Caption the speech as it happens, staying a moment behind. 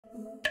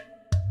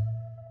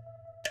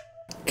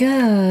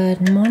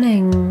Good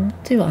morning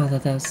to all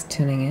of those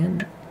tuning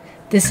in.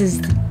 This is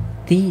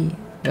the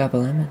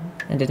Rebel Lemon,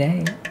 and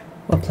today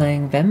we're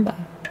playing Venba,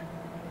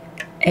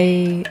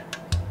 a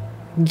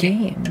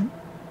game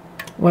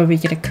where we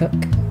get to cook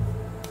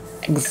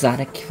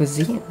exotic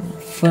cuisine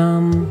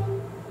from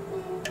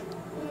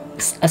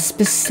a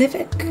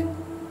specific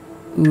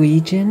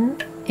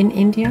region in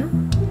India,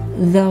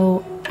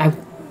 though I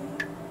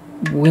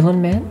will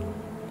admit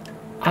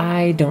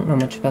I don't know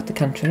much about the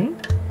country,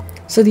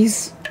 so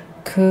these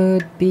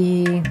could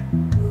be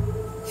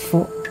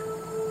for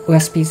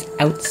recipes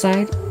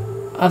outside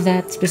of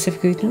that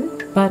specific region,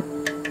 but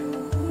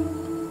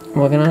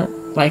we're gonna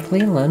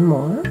likely learn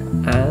more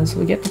as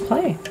we get to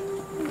play.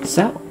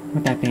 So,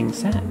 with that being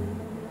said,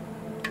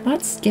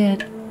 let's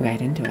get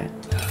right into it.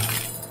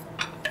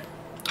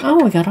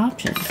 Oh, we got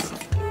options.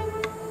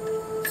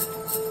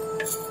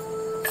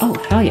 Oh,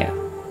 hell yeah.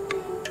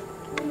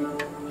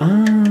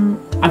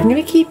 I'm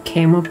gonna keep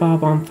Camera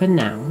Bob on for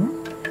now,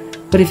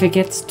 but if it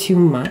gets too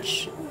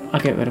much,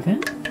 I'll get rid of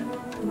it.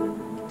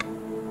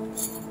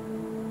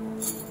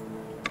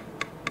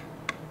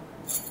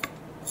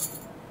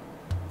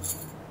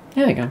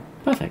 There we go.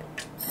 Perfect.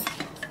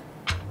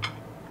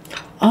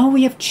 Oh,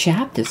 we have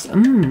chapters. I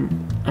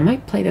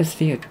might play this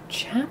via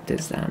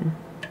chapters then.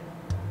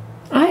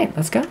 Alright,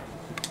 let's go.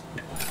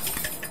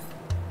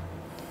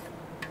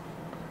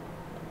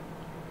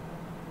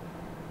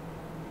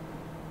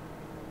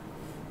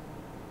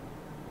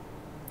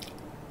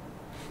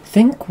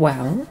 Think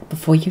well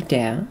before you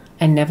dare,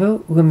 and never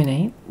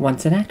ruminate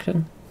once in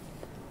action.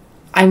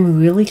 I'm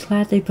really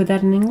glad they put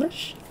that in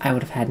English. I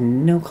would have had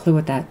no clue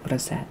what that would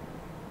have said.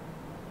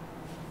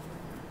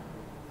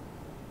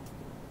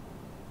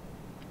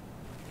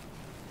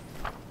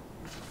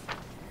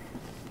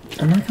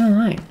 I'm not gonna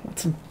lie,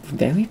 it's a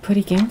very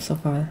pretty game so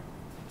far.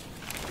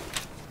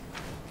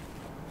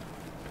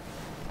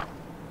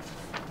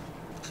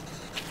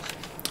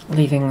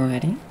 Leaving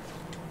already?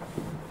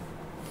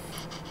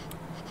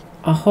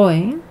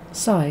 Ahoy,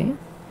 sorry,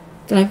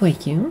 did I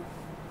wake you?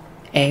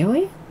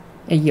 Aoi?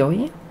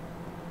 Ayoi?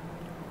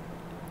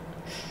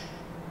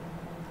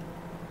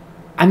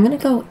 I'm gonna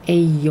go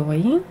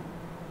Ayoi.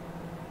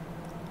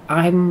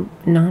 I'm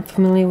not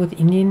familiar with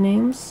Indian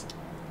names,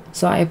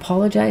 so I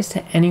apologize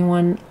to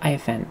anyone I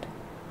offend.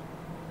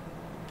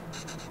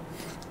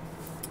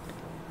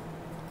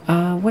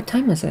 What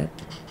time is it?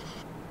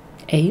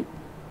 8?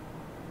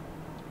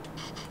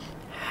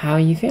 How are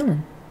you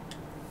feeling?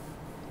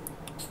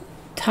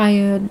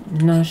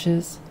 Tired,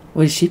 nauseous.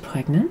 Was she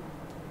pregnant?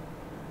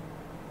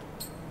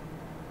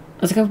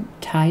 Let's go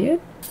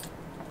tired?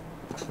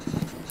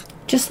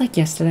 Just like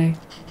yesterday.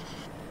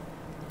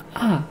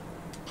 Ah.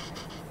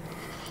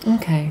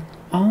 Okay.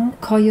 I'll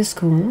call your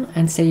school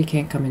and say you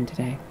can't come in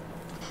today.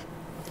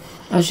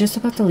 I was just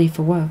about to leave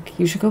for work.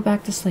 You should go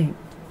back to sleep.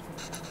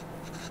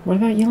 What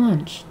about your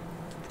lunch?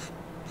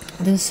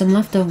 There's some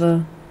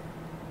leftover.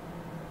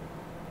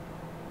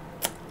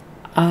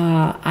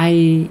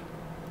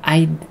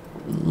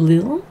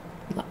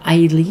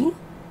 Idli,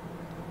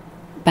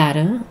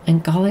 batter,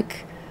 and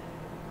garlic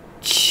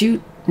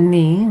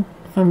chutney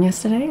from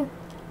yesterday.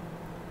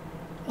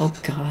 Oh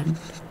god.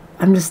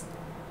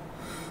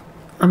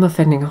 I'm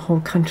offending a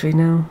whole country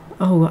now.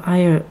 Oh,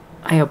 I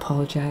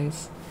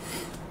apologize.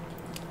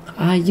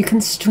 You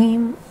can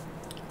stream.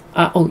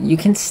 You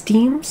can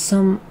steam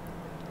some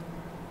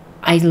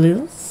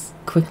idlis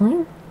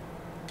quickly.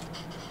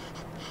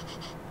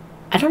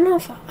 I don't know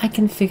if I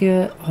can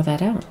figure all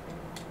that out.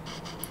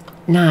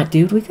 Nah,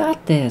 dude, we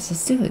got this.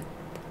 Let's do it.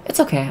 It's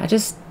okay. I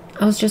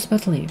was just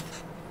about to leave.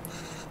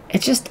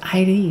 It's just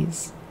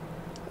IDs.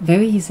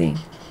 Very easy.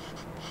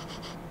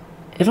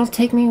 It'll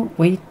take me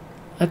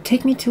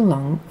too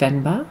long,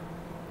 Venba.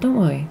 Don't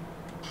worry.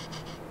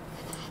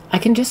 I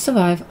can just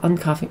survive on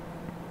coffee.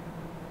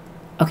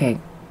 Okay,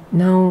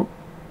 no,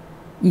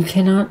 you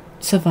cannot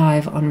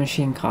survive on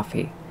machine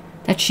coffee.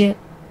 That shit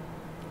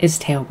is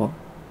terrible.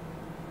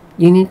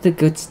 You need the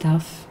good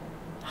stuff,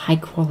 high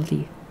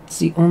quality. It's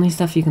the only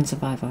stuff you can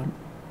survive on.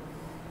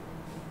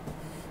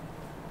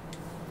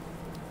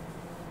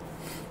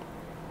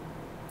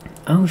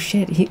 Oh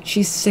shit,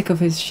 she's sick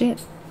of his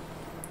shit.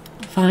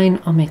 Fine,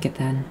 I'll make it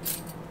then.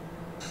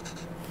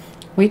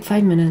 Wait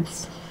 5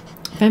 minutes.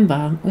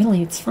 Venba,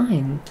 really, it's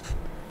fine.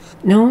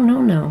 No.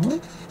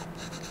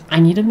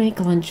 I need to make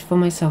lunch for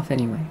myself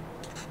anyway.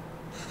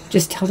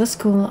 Just tell the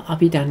school I'll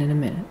be done in a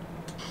minute.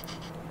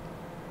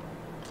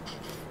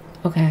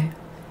 Okay.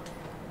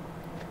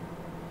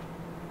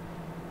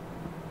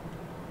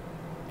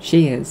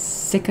 She is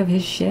sick of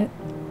his shit,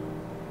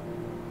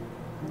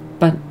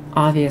 but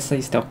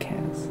obviously still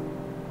cares.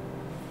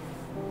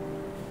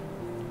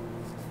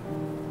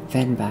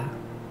 Venba.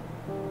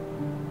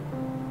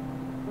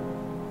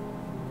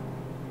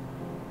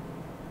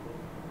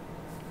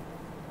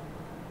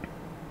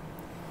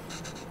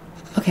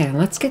 Okay,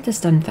 let's get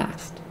this done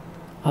fast.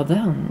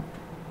 Although...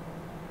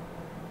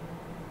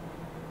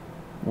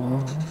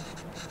 Whoa.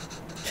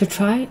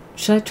 Should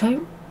I try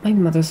my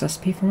mother's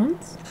recipe for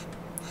once?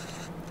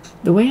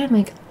 The way I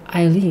make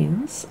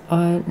Eileen's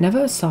are never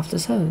as soft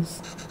as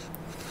hers,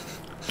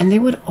 and they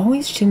would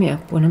always cheer me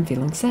up when I'm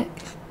feeling sick.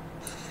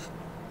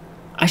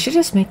 I should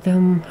just make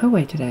them her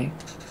way today.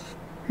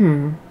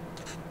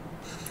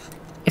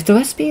 If the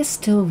recipe is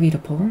still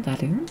readable,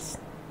 that is.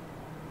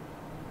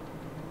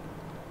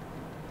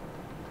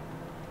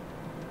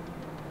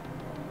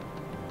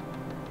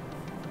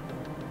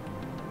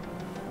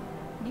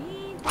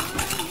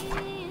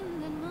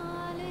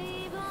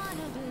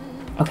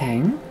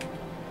 Okay.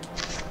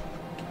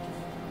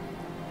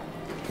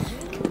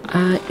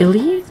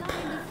 Elite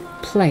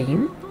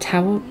plain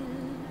towel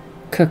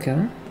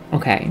cooker.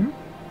 Okay.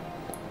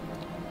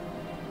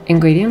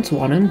 Ingredients: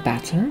 water and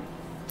batter.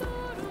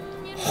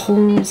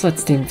 Holes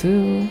let's steam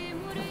through.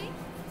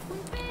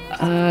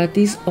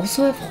 These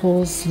also have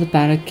holes so the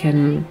batter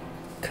can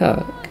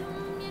cook.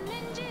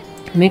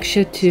 Make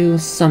sure to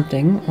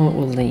something or it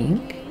will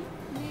leak.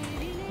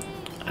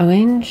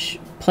 Arrange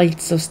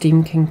plates so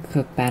steam can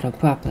cook batter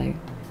properly.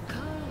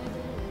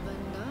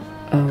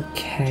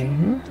 Okay.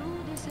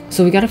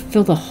 So we gotta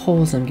fill the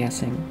holes, I'm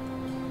guessing.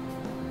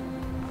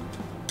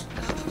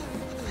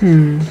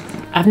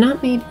 I've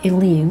not made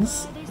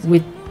Elise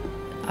with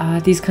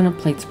these kind of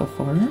plates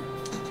before.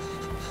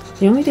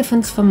 The only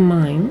difference from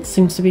mine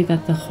seems to be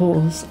that the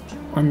holes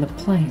on the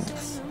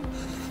plates.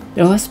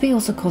 The recipe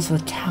also calls for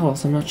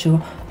towels, I'm not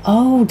sure.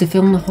 Oh, to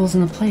fill in the holes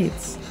in the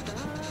plates.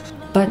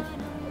 But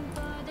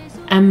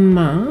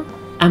Emma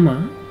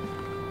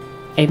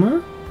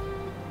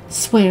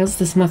swears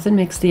this method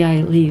makes the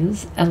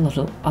Eileen's a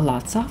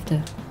lot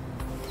softer.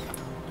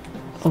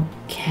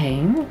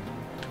 Okay.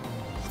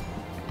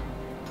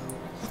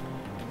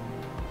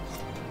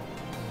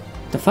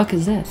 The fuck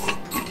is this?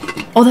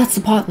 Oh, that's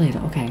the pot later.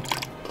 Okay.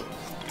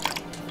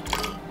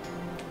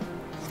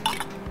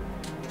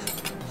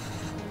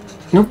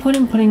 No point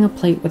in putting a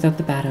plate without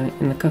the batter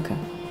in the cooker.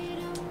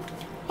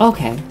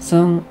 Okay,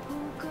 so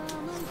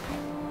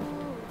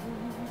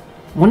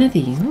one of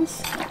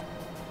these.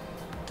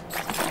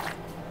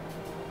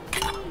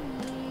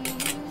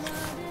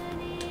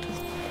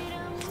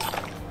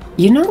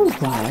 You know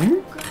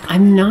what?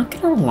 I'm not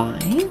gonna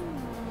lie.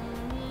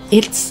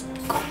 It's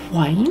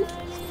quite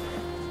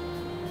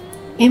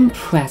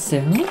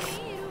impressive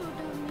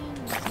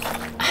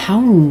how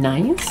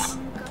nice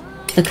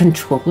the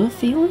controller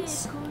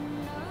feels.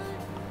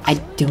 I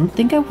don't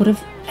think I would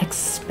have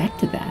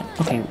expected that.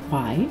 Okay,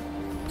 why?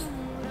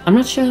 I'm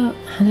not sure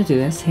how to do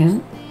this.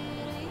 Hint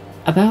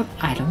about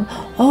idol.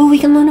 Oh, we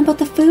can learn about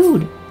the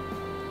food.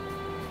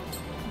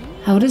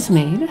 How it is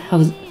made.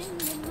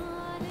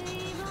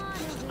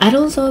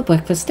 Idols are a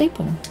breakfast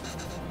staple.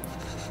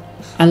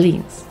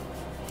 Eileen's?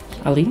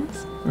 I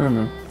don't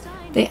know.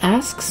 They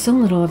ask so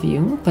little of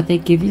you, but they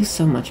give you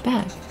so much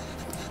back.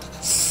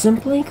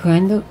 Simply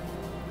grind the...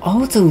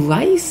 Oh, it's a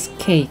rice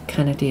cake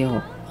kind of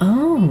deal.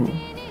 Oh.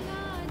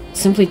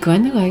 Simply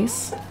grind the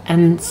rice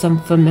and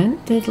some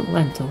fermented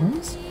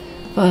lentils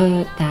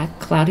for that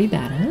cloudy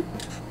batter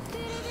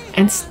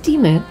and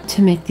steam it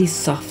to make these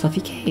soft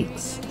fluffy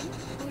cakes.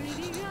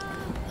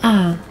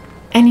 Ah,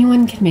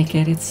 anyone can make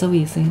it, it's so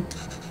easy.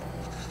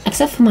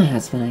 Except for my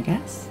husband, I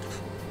guess.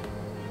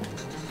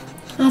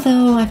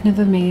 Although I've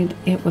never made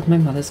it with my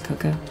mother's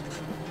cooker.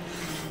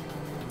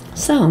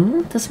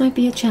 So, this might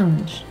be a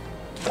challenge.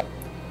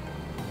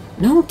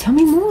 No, tell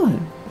me more.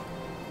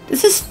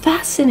 This is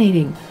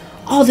fascinating.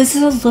 Oh, this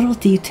is a little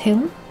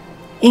detail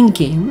in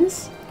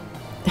games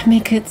that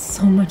make it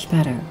so much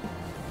better.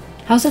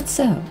 How's it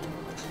served?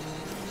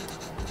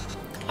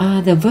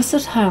 They're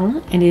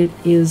versatile, and it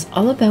is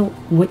all about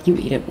what you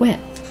eat it with.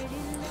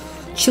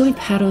 Chili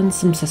powder and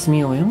some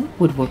sesame oil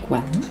would work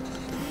well.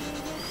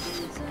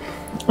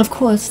 Of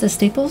course, the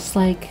staples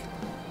like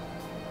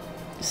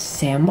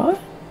sambar?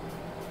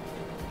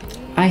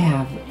 I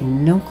have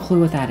no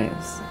clue what that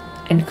is.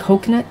 And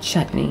coconut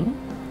chutney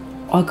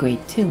are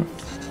great too.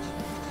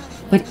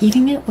 But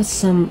eating it with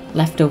some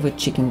leftover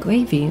chicken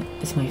gravy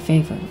is my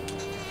favorite.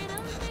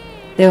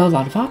 There are a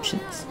lot of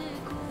options.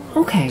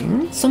 Okay,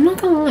 so I'm not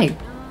gonna lie.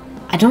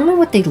 I don't know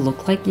what they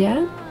look like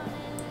yet.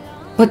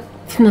 But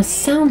from the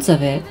sounds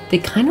of it, they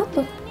kind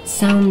of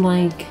sound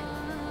like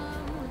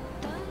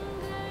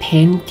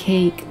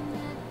pancake,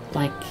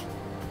 like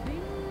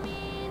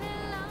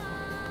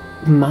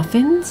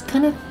muffins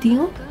kind of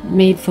deal,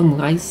 made from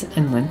rice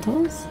and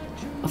lentils,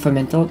 or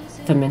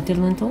fermented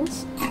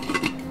lentils.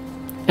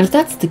 And if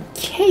that's the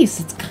case,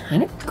 it's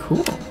kind of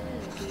cool.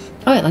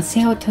 Alright, let's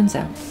see how it turns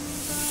out.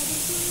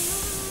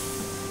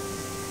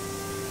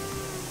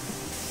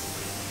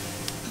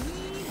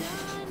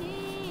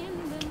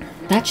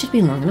 That should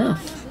be long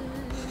enough.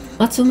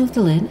 Let's remove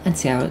the lid and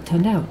see how it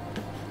turned out.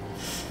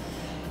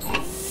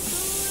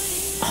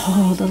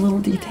 Oh, the little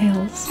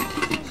details.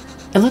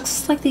 It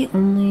looks like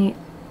the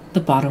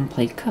bottom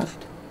plate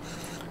cooked.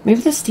 Maybe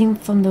the steam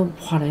from the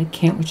water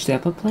can't reach the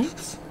upper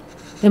plates?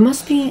 There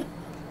must be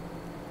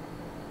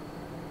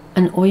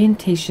an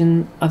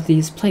orientation of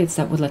these plates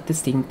that would let the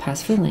steam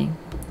pass freely.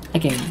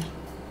 Again.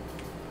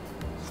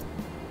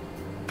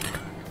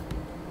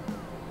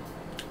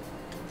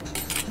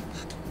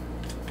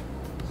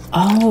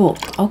 Oh, Oh,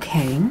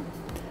 okay.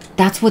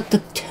 That's what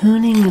the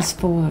turning is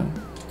for.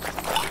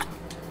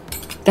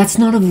 That's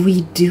not a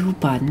redo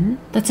button.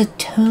 That's a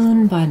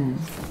turn button.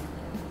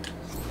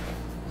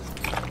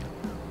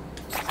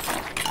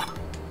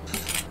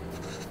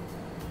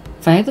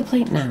 If I have the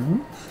plate now,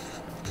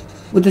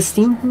 would the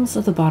steam holes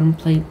of the bottom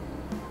plate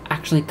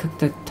actually cook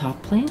the top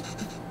plate?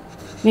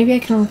 Maybe I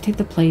can rotate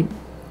the plate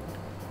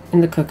in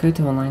the cooker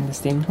to align the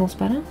steam holes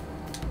better?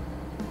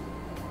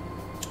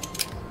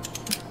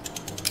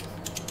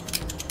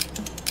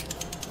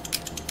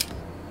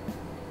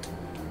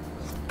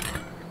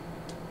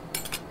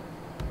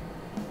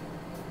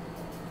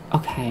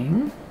 Okay.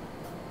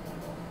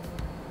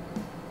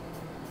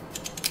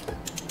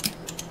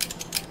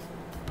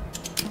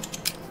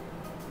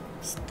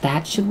 So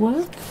that should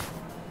work.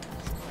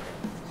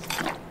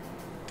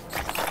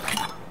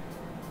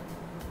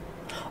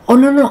 Oh,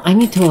 no, I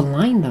need to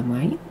align them,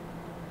 right?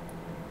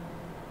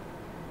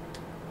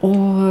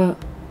 Or...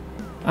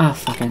 ah,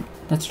 fuck it.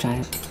 Let's try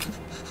it.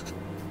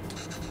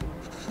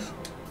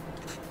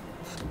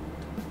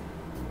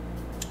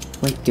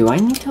 Wait, do I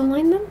need to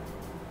align them?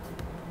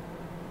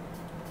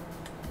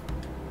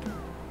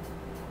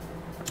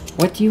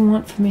 What do you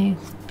want from me?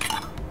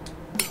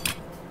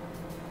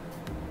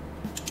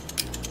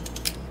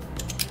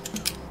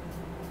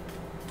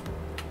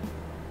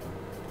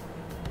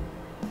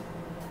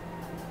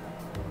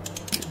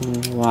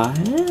 What?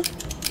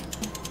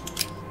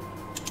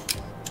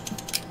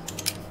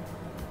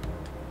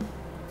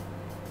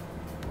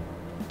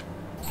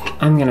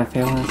 I'm gonna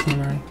fail this,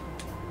 aren't I?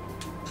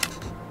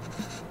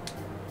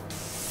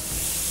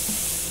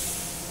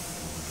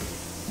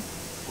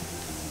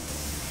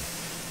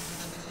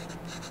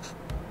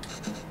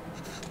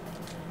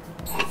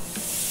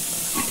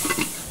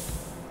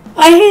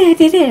 I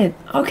did it!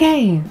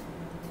 Okay.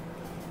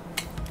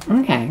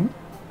 Okay.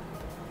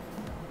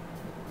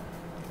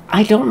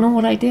 I don't know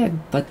what I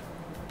did, but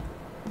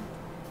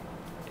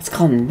it's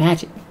called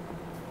magic.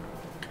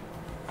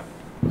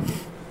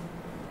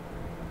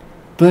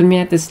 Burn me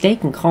at the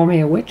stake and call me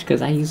a witch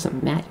because I use some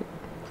magic.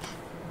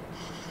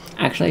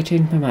 Actually, I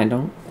changed my mind.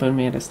 Don't burn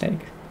me at a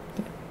stake.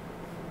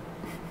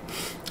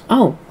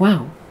 Oh,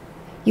 wow.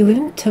 You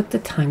even took the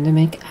time to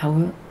make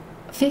our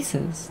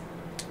faces.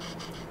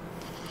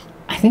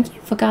 I think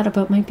you forgot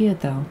about my beard,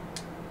 though.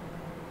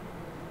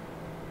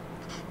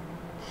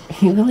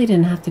 You really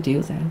didn't have to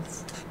do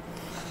this.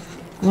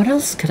 What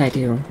else could I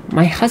do?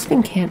 My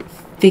husband can't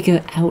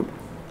figure out...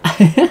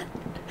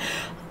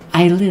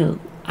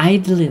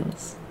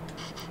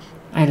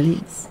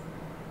 Idles.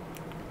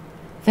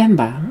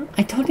 Venba,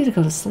 I told you to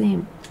go to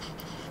sleep.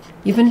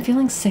 You've been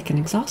feeling sick and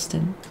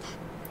exhausted.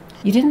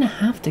 You didn't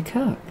have to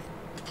cook.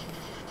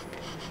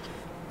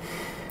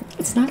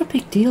 It's not a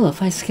big deal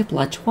if I skip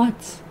lunch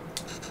once.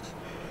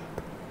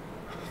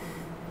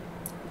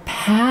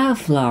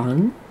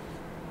 Paavalan?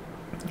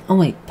 Oh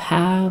wait,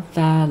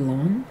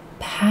 Paavalan?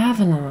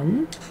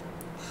 Paavalan?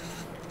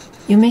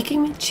 You're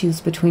making me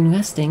choose between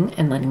resting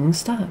and letting me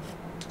starve.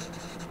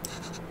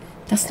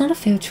 That's not a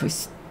fair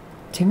choice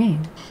to me.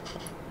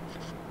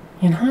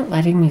 You're not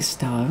letting me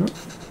starve.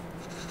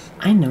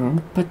 I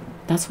know, but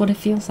that's what it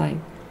feels like.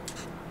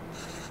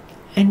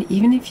 And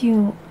even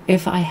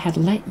if I had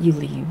let you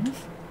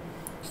leave,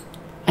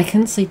 I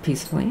couldn't sleep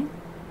peacefully.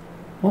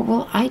 What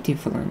will I do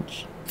for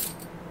lunch?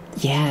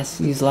 Yes,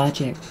 use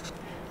logic.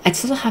 I'd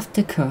still have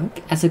to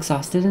cook, as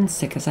exhausted and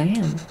sick as I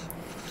am.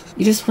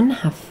 You just wouldn't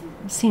have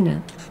seen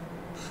it.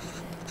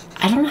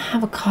 I don't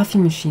have a coffee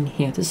machine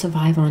here to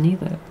survive on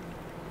either.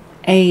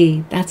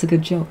 Hey, that's a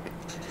good joke.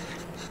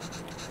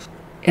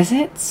 Is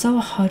it so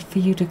hard for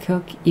you to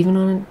cook, even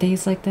on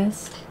days like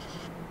this?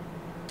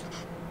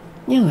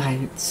 You're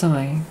right,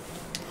 sorry.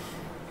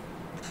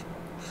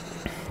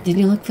 Did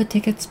you look for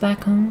tickets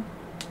back home?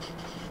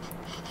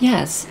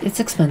 Yes, it's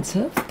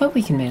expensive, but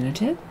we can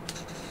manage it.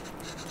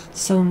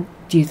 So,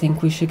 do you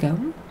think we should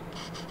go?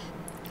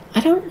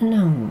 I don't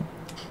know.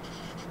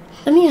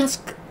 Let me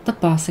ask the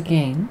boss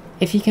again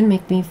if he can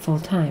make me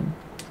full-time.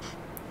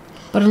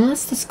 But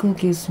unless the school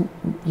gives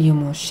you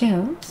more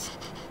shifts,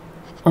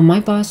 or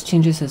my boss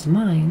changes his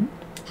mind,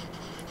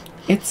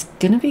 it's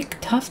gonna be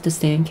tough to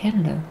stay in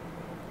Canada.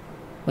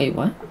 Wait,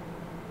 what?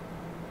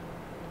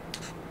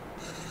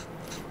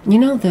 You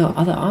know, there are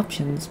other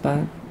options,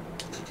 but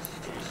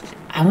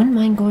I wouldn't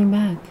mind going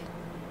back.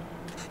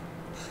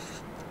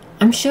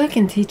 I'm sure I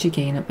can teach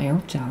again at my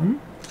old job,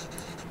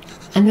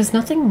 and there's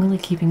nothing really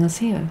keeping us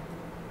here.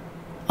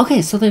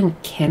 Okay, so they're in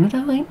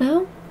Canada right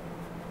now?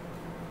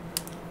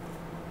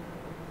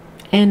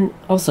 And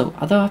also,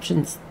 other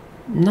options,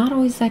 not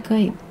always that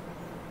great.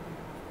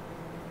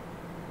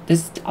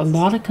 There's a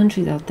lot of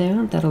countries out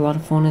there that a lot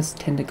of foreigners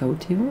tend to go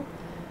to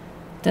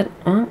that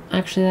aren't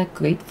actually that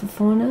great for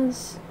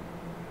foreigners.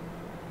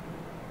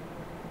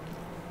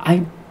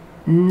 I'm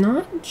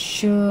not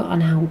sure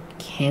on how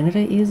Canada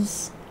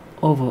is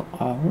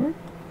overall,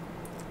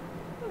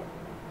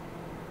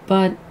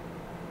 but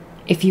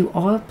if you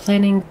are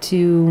planning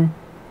to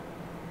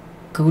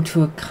go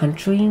to a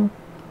country,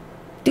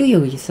 do your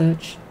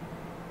research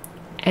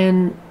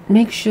and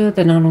make sure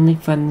they're not only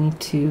friendly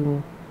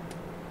to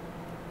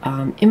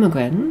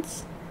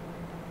immigrants,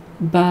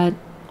 but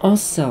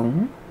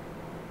also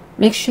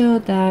make sure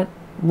that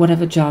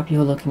whatever job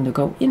you're looking to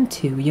go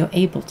into, you're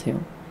able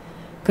to.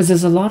 Because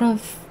there's a lot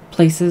of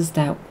places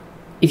that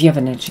if you have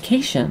an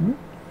education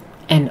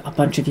and a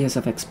bunch of years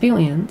of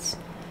experience,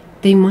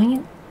 they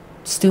might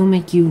still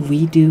make you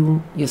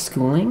redo your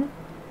schooling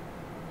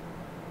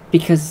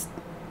because,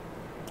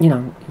 you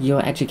know,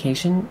 your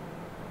education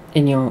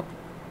in your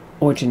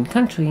origin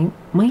country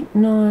might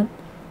not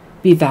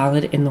be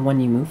valid in the one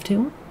you move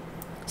to.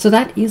 So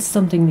that is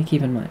something to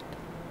keep in mind.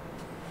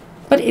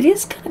 But it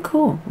is kind of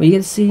cool. We get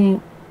to see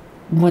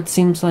what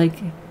seems like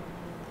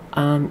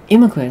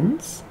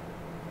immigrants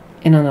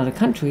in another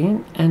country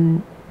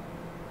and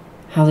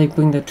how they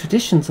bring their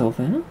traditions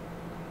over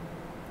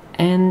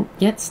and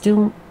yet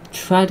still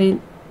try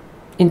to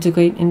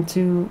integrate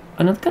into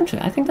another country.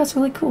 I think that's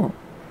really cool.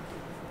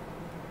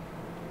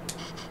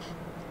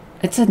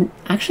 It's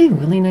actually a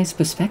really nice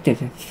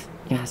perspective, if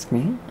you ask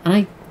me.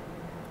 And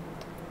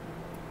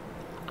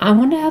I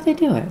wonder how they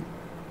do it.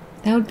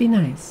 That would be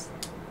nice.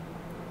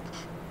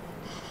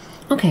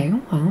 Okay,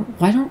 well,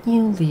 why don't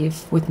you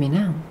leave with me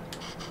now?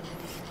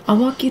 I'll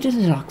walk you to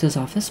the doctor's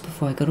office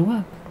before I go to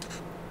work.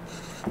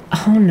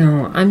 Oh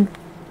no, I'm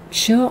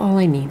sure all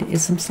I need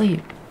is some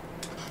sleep.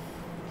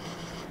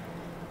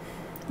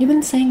 You've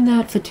been saying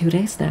that for 2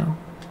 days now.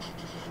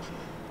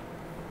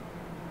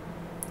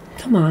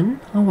 Come on,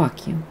 I'll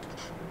walk you.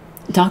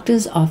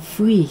 Doctors are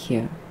free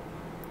here.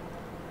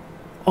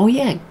 Oh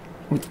yeah,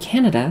 with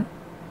Canada,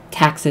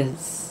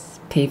 taxes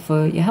pay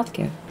for your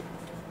healthcare.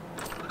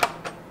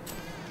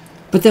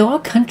 But there are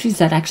countries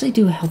that actually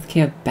do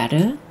healthcare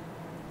better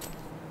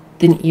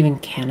than even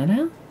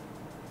Canada.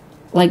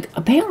 Like,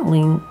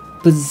 apparently,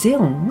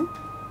 Brazil,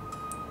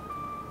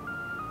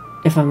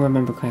 if I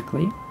remember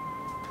correctly,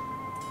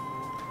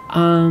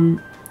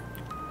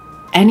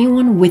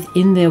 anyone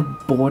within their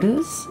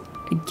borders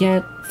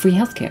get free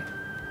healthcare,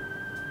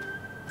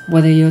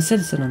 whether you're a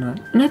citizen or not.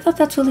 And I thought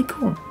that's really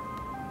cool.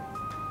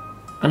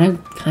 And I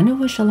kind of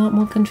wish a lot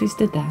more countries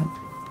did that.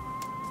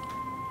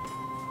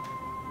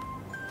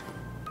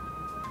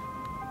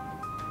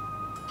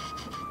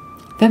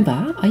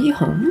 Venba, are you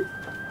home?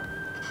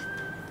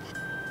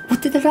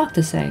 What did the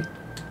doctor say?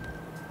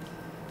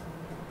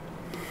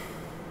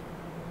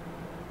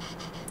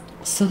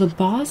 So the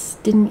boss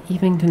didn't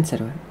even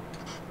consider it.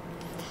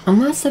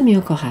 Unless a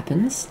miracle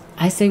happens,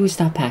 I say we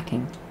stop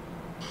packing.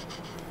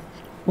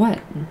 What?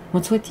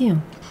 What's with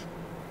you?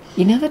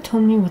 You never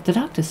told me what the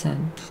doctor said.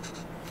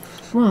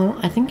 Well,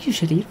 I think you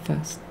should eat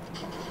first.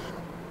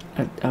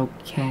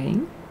 Okay.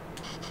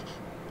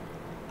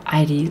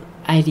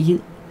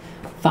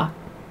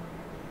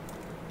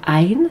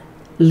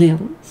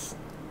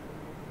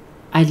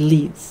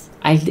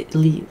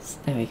 Leaves.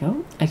 There we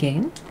go.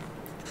 Again.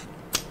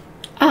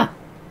 Ah!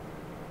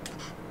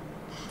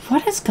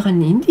 What has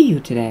gotten into you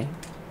today?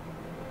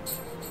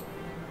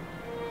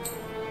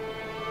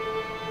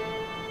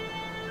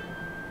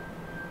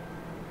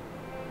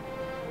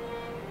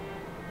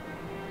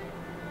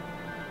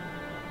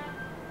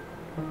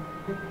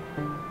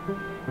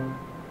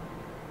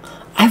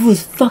 I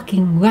was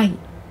fucking right.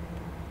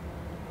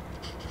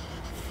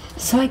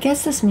 So I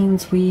guess this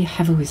means we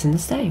have a reason to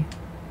stay.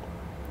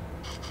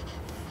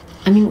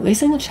 I mean,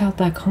 raising a child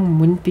back home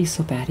wouldn't be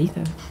so bad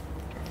either.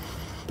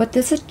 But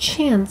there's a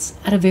chance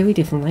at a very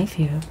different life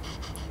here.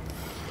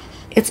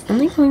 It's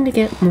only going to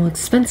get more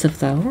expensive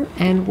though,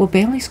 and we're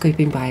barely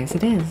scraping by as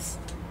it is.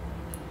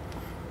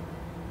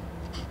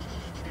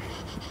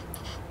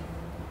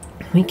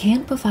 We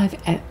can't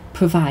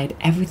provide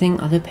everything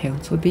other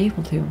parents would be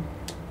able to.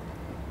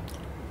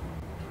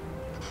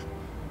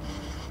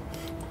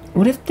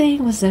 What if they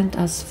resent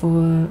us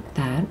for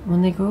that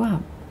when they grow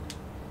up?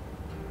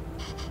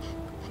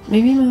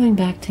 Maybe moving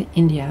back to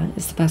India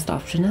is the best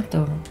option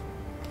after all.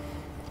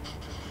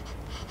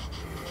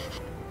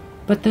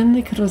 But then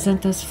they could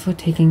resent us for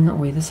taking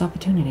away this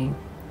opportunity.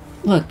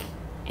 Look,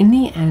 in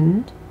the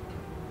end,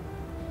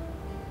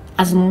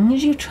 as long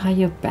as you try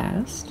your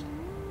best,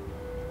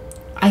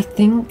 I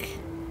think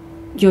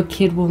your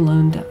kid will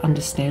learn to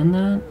understand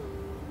that.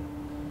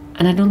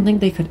 And I don't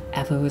think they could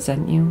ever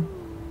resent you.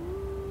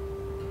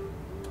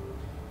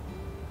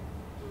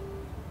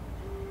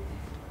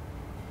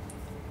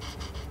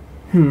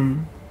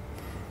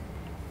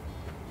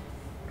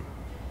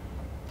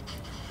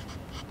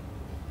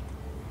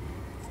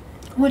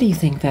 What do you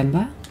think,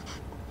 Venba?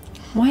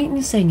 Why aren't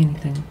you saying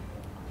anything?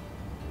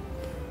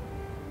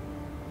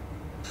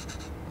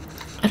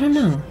 I don't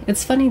know.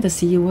 It's funny to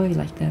see you worry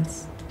like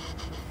this.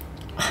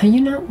 Are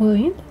you not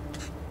worried?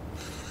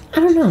 I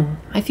don't know.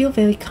 I feel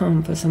very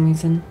calm for some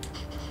reason.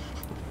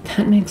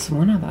 That makes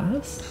one of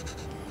us.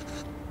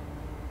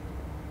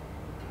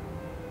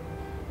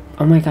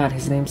 Oh my god,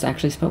 his name's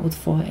actually spelled with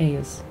 4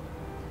 A's.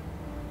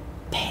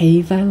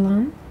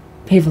 Paavalan?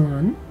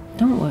 Paavalan?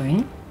 Don't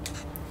worry.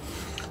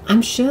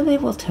 I'm sure they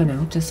will turn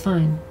out just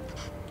fine.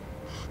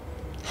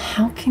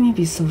 How can you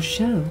be so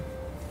sure?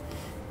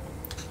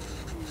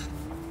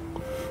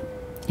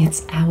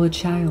 It's our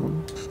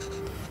child.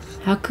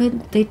 How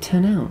could they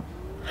turn out?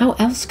 How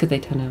else could they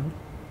turn out?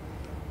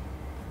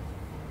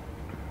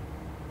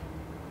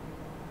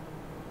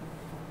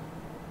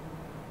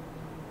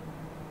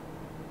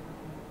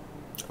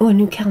 Oh, a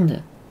new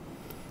calendar.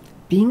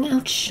 Being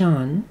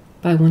outshone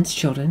by one's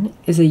children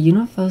is a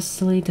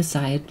universally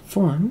desired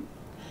form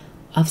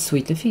of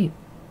sweet defeat.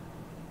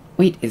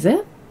 Wait, is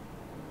it?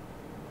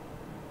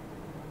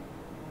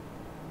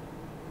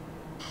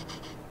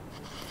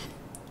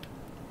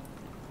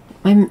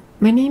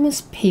 My name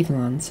is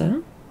Paavalan,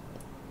 sir.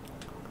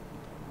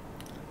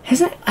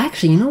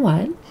 Actually, you know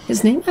what?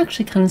 His name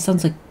actually kind of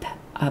sounds like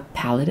a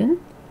paladin.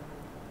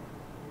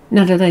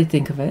 Now that I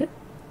think of it.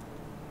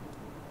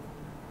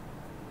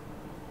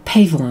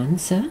 Paavalan,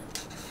 sir.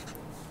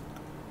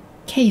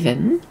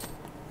 Caven.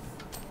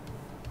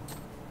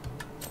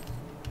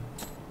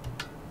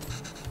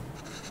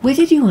 Where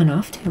did you run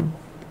off to?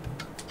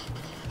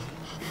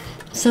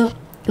 So,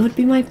 it would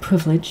be my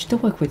privilege to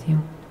work with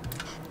you.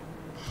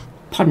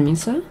 Pardon me,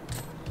 sir?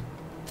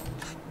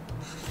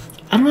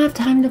 I don't have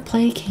time to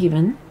play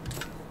Caven.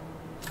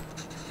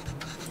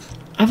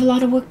 I have a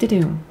lot of work to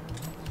do.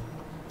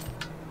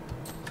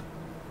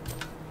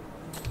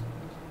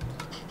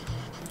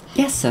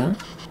 Yes, sir.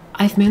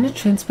 I've managed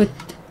transport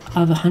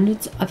of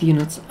hundreds of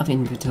units of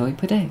inventory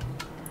per day.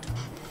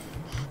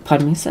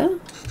 Pardon me, sir?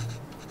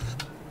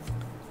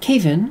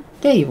 Caven,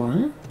 there you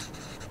are.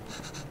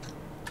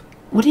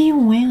 What are you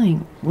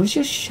wearing? Where's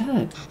your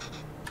shirt?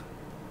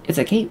 It's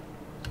a cape.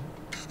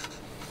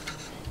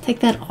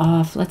 Take that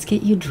off. Let's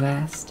get you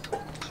dressed.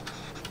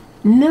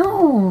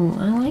 No,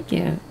 I like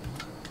it.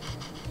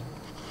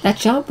 That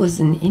job was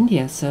in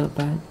India, so,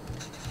 but...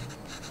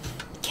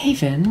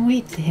 Caven,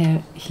 wait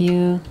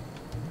here.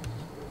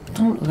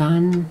 Don't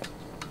run.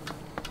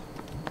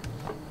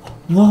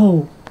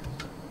 Whoa.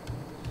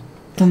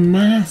 The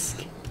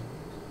mask.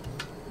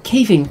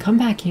 Caven, come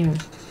back here.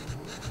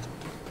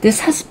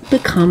 This has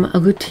become a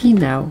routine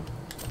now.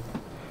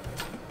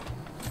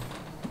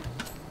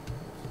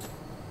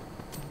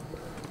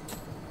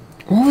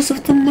 What was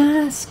with the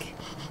mask?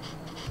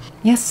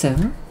 Yes,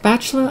 sir.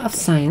 Bachelor of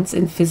Science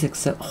in Physics,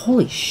 sir.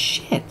 Holy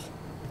shit.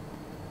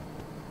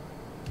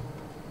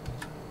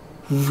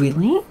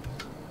 Really?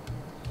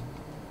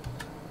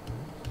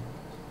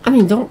 I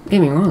mean, don't get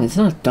me wrong, it's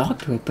not a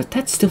doctorate, but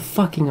that's still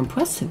fucking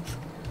impressive.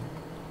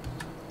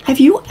 Have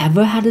you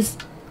ever had to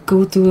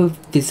go through a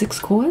physics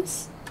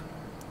course?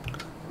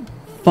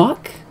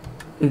 Fuck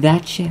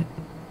that shit.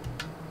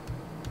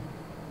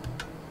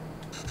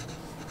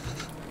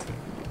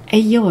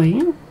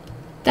 Ayoy,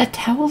 that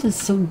towel is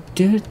so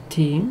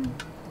dirty.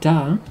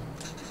 Duh.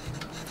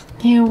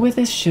 Here, with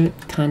this shirt,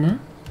 kinda.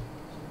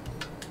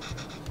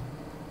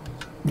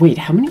 Wait,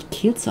 how many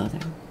kids are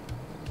there?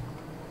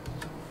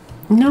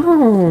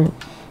 No.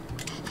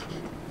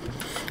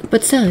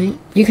 But sir,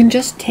 you can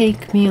just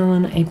take me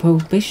on a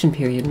probation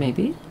period,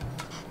 maybe.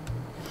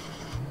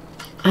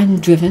 I'm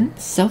driven,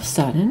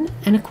 self-starting,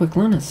 and a quick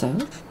learner, sir.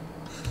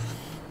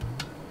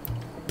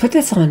 Put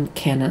this on,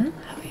 Kenna.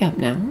 Hurry up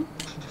now.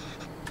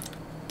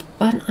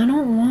 But I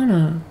don't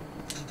wanna.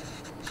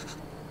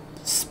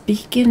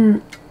 Speak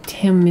in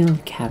Tamil,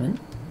 Kevin.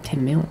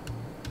 Tamil.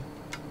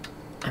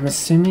 I'm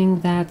assuming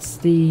that's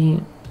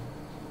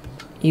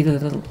either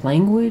the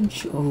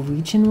language or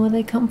region where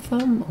they come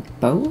from, or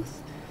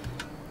both.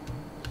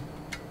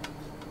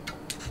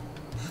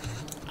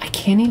 I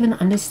can't even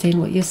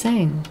understand what you're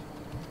saying.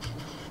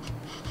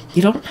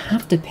 You don't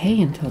have to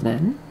pay until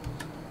then.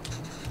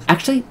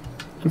 Actually,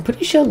 I'm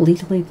pretty sure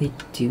legally they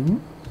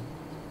do.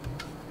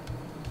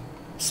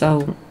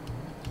 So,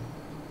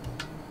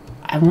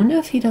 I wonder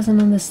if he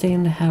doesn't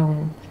understand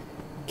how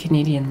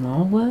Canadian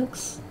law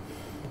works,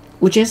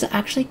 which is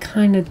actually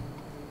kind of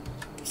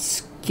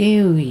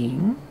scary,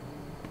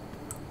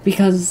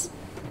 because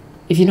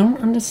if you don't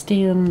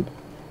understand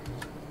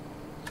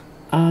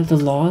the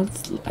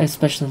laws,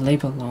 especially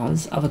labor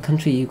laws of a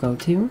country you go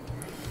to,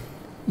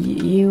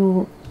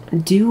 you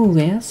do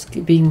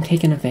risk being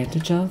taken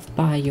advantage of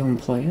by your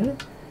employer.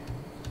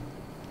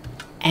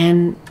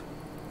 And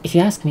if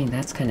you ask me,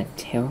 that's kind of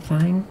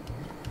terrifying.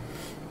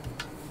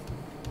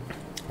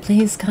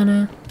 Please,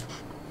 kinda.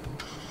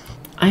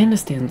 I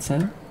understand,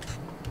 sir.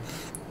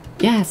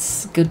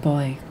 Yes, good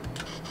boy.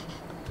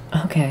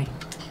 Okay.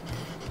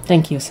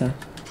 Thank you, sir.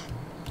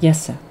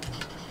 Yes, sir.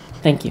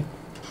 Thank you.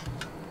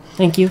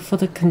 Thank you for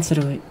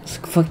considering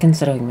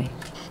me.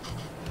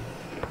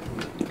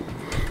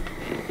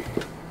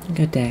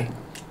 Good day.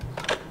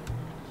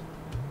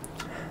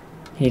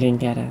 He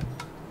didn't get it.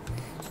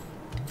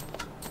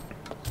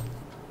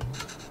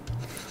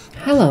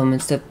 Hello,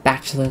 Mr.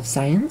 Bachelor of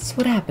Science.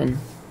 What happened?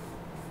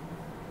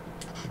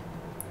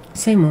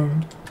 Same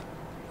old.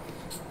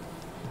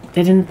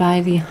 They didn't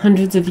buy the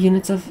hundreds of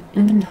units of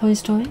inventory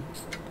story?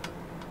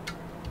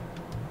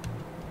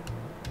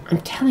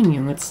 I'm telling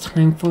you, it's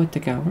time for it to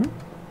go.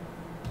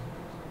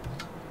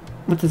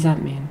 What does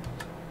that mean?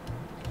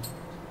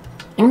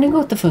 I'm gonna go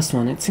with the first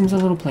one. It seems a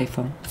little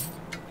playful.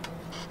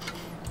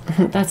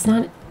 That's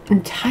not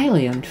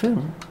entirely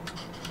untrue.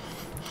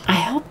 I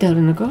helped out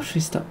in a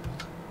grocery store.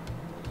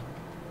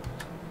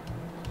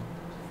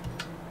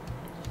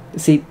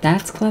 See,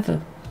 that's clever.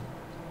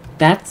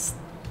 That's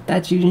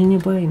using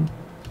your brain.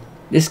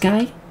 This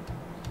guy,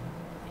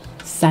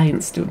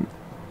 science student,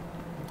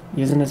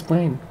 using his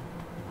brain.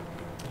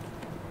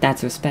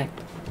 That's respect.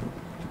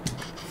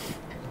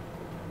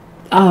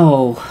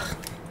 Oh.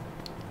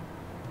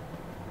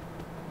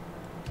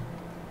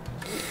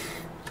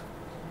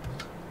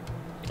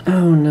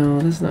 Oh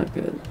no, that's not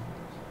good.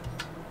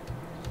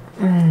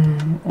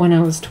 When I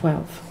was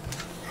 12.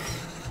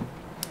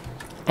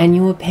 And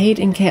you were paid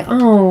in care.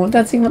 Oh,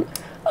 that's even...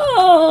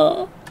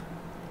 Oh!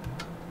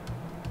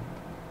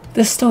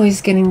 The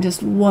story's getting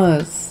just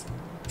worse.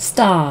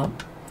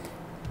 Stop.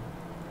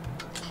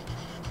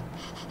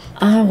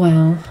 Ah,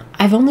 well.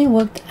 I've only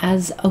worked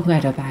as a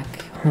writer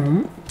back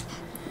home.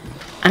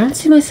 I don't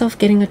see myself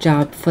getting a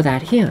job for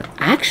that here.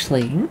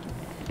 Actually,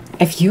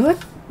 if you're a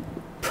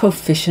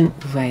proficient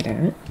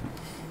writer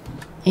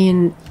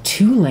in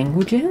 2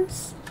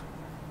 languages,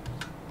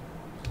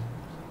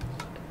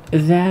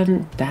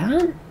 then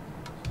that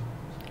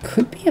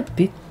could be a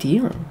big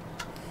deal.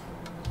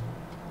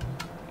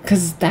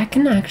 Because that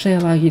can actually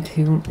allow you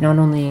to not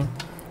only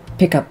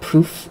pick up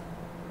proof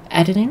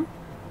editing,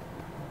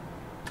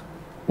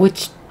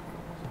 which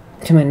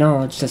to my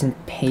knowledge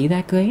doesn't pay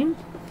that great,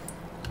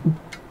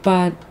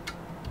 but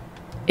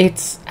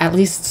it's at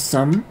least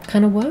some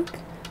kind of work.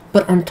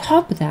 But on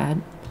top of that,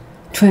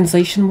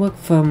 translation work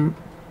from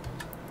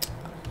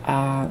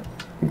well,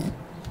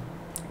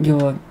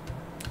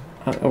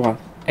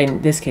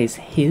 in this case,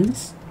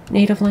 his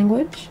native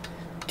language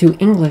to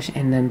English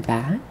and then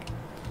back.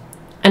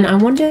 And I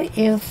wonder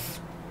if,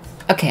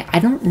 okay, I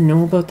don't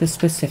know about this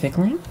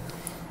specifically,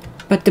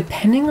 but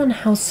depending on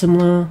how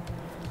similar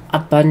a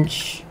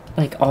bunch,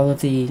 like all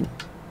of the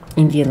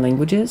Indian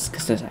languages,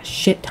 because there's a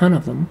shit ton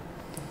of them,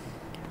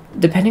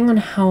 depending on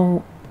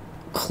how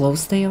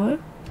close they are,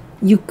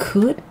 you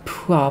could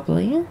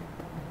probably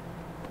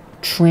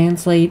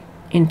translate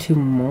into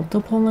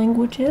multiple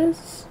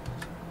languages.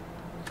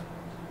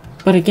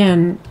 But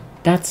again,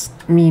 that's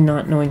me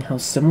not knowing how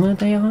similar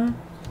they are,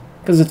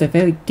 because if they're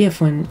very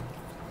different,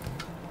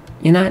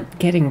 you're not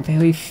getting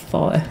very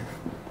far.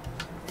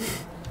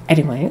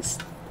 Anyways,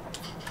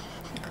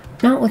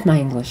 not with my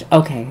English.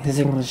 Okay, his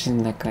English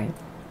isn't that great.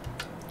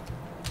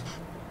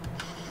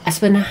 I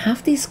spend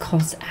half these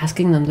calls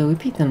asking them to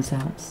repeat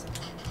themselves.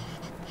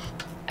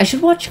 I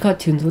should watch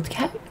cartoons with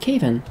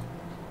Caven.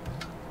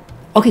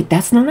 Okay,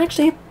 that's not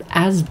actually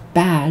as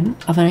bad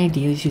of an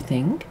idea as you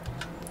think,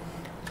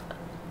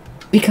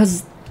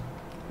 because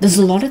there's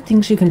a lot of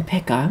things you can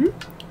pick up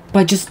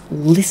by just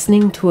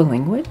listening to a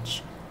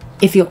language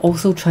if you're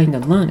also trying to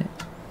learn it.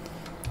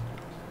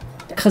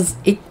 Because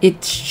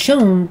it's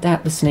shown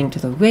that listening to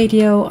the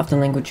radio of the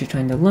language you're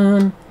trying to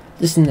learn,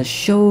 listening to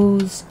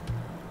shows,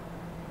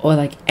 or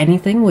like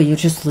anything where you're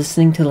just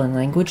listening to the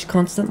language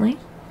constantly,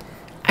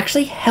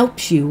 actually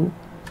helps you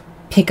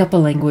pick up a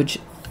language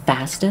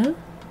faster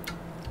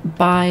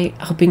by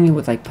helping you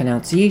with like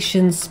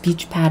pronunciation,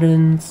 speech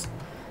patterns,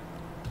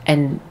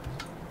 and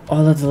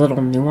all of the little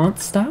nuanced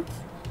stuff.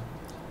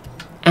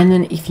 And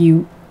then if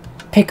you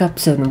pick up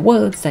certain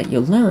words that you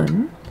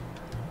learn,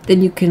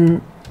 then you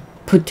can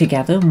put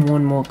together more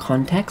and more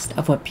context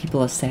of what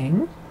people are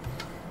saying.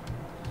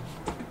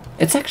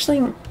 It's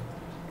actually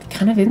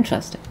kind of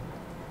interesting,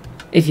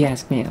 if you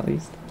ask me at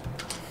least.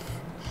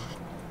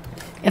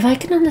 If I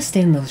can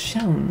understand those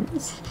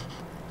shows,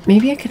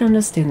 maybe I can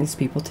understand these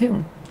people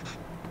too.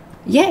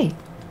 Yay!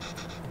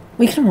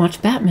 We can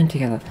watch Batman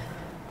together.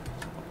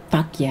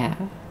 Fuck yeah.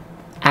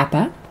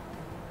 Appa?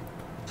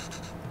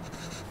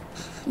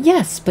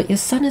 Yes, but your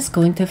son is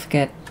going to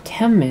forget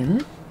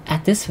Tamil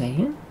at this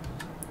rate.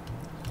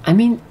 I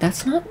mean,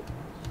 that's not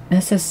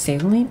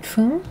necessarily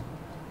true.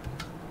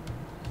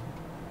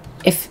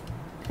 If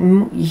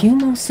you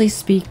mostly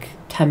speak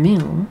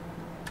Tamil,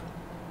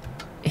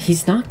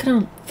 he's not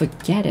gonna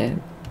forget it.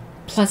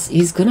 Plus,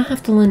 he's gonna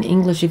have to learn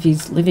English if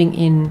he's living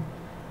in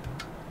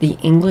the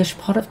English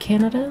part of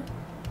Canada.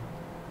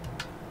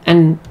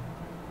 And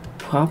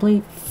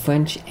probably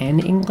French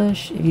and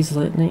English if he's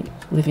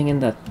living in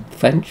the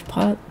French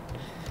part.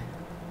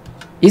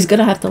 He's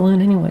gonna have to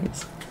learn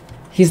anyways.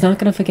 He's not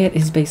gonna forget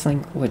his base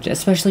language,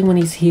 especially when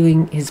he's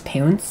hearing his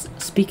parents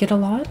speak it a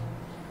lot.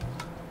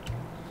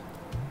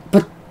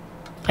 But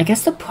I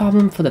guess the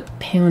problem for the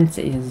parents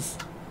is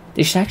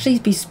they should actually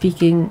be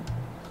speaking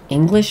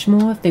English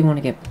more if they want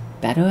to get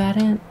better at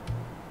it.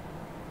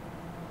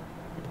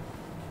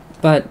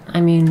 But,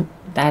 I mean,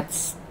 I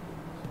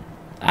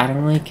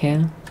don't really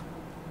care.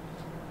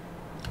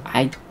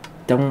 I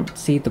don't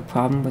see the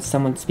problem with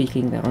someone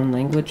speaking their own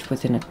language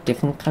within a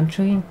different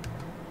country.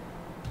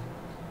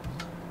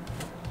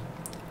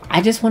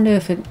 I just wonder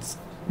if it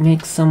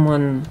makes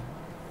someone,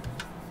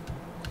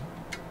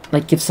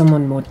 like, give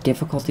someone more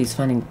difficulties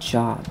finding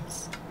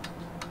jobs,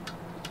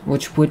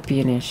 which would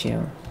be an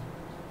issue,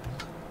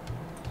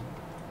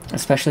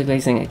 especially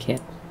raising a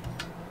kid.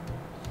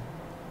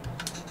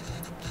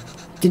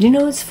 Did you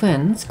know his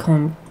friends call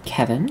him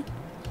Kevin?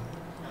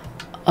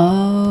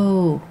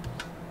 Oh.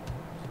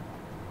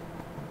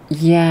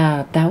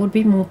 Yeah, that would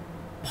be more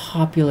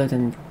popular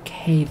than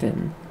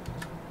Haven.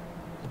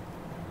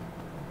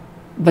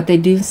 But they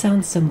do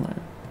sound similar.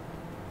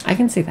 I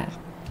can see that.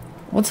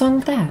 What's wrong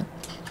with that?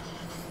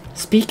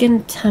 Speak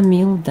in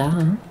Tamil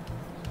da.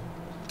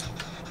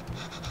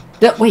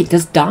 Wait,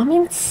 does da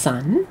mean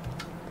son?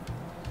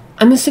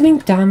 I'm assuming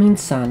da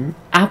means son.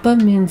 Appa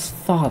means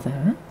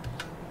father.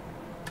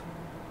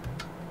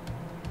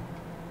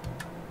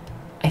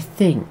 I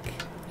think.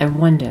 I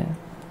wonder.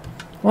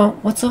 Well,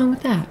 what's wrong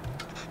with that?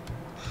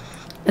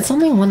 It's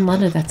only one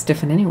letter that's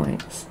different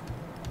anyways.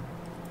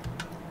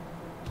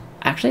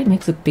 Actually, it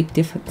makes a big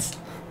difference.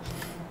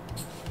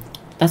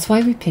 That's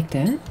why we picked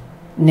it.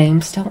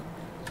 Names tell...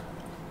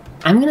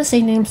 I'm gonna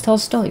say names tell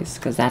stories,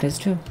 because that is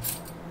true.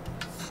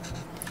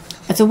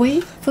 It's a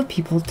way for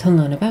people to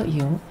learn about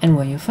you and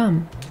where you're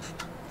from.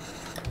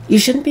 You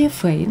shouldn't be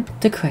afraid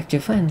to correct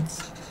your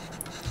friends.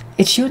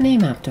 It's your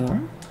name after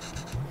all.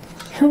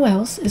 Who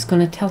else is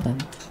gonna tell them?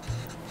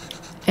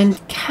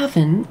 And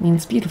Kevin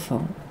means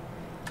beautiful.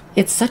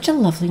 It's such a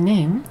lovely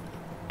name,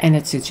 and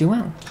it suits you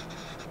well.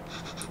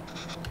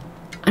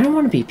 I don't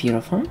want to be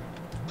beautiful.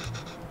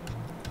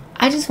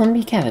 I just want to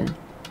be Kevin.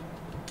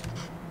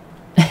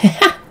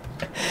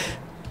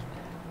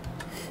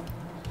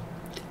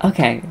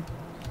 Okay,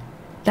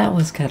 that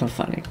was kind of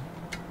funny.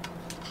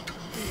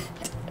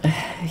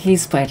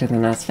 He's brighter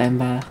than us,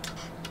 Venba.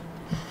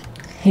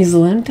 He's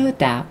learned to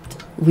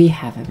adapt. We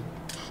haven't.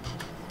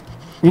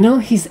 You know,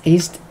 he's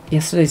aced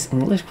yesterday's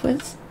English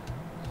quiz?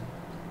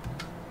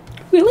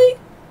 Really?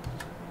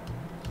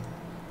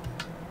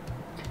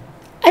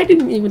 I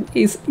didn't even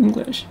ace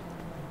English.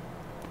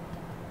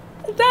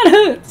 That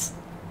hurts.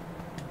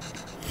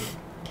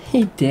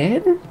 He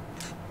did?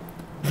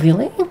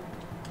 Really?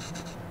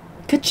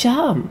 Good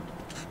job.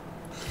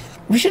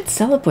 We should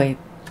celebrate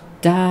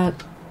Da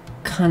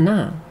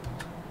Kana.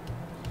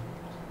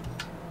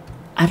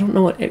 I don't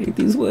know what any of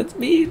these words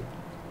mean.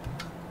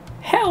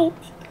 Help!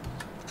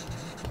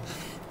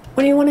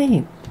 What do you want to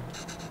eat?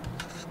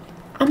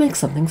 I'll make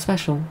something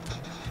special.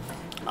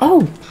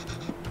 Oh!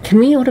 Can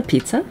we order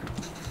pizza?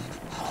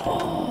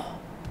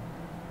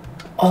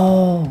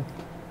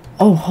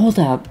 Oh, hold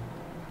up.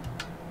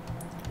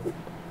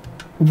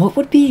 What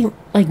would be,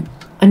 like,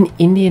 an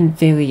Indian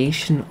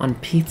variation on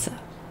pizza?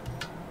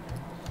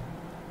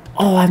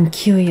 Oh, I'm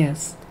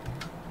curious.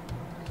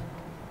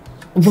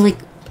 Well,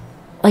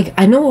 like,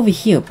 I know over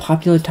here,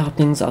 popular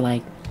toppings are,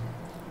 like,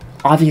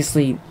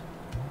 obviously,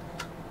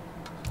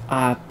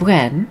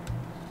 bread.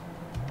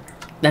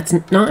 That's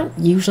not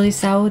usually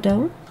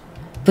sourdough,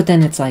 but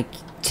then it's, like,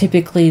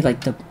 typically,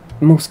 like, the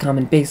most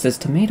common base is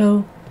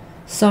tomato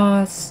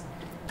sauce,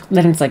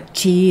 then it's like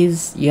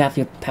cheese, you have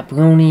your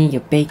pepperoni,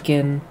 your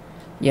bacon,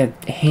 your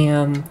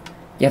ham,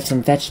 you have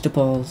some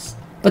vegetables,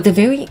 but they're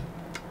very,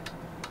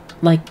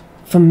 like,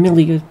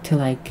 familiar to,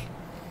 like,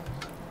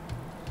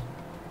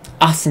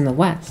 us in the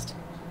West.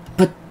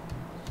 But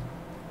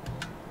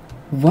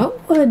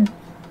what would,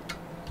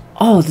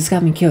 oh, this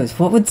got me curious,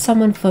 what would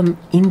someone from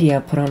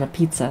India put on a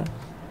pizza?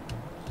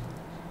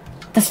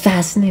 That's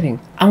fascinating.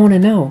 I want to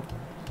know.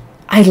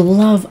 I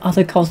love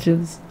other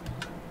cultures.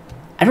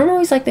 I don't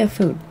always like their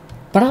food,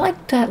 but I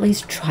like to at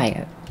least try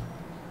it.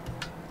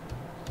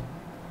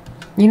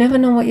 You never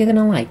know what you're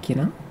gonna like, you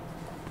know?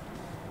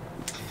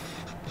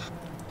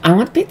 I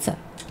want pizza.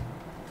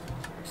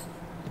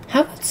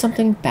 How about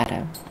something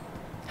better?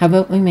 How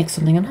about we make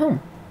something at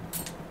home?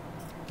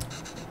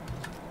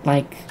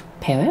 Like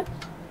parrot?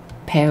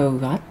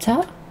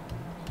 Perata?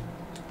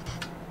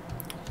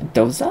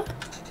 Dosa?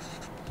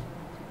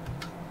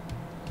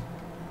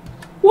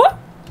 What?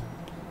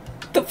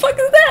 The fuck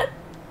is that?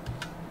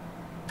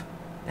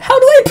 How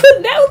do I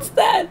pronounce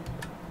that?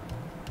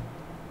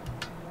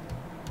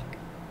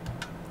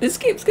 This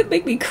game's gonna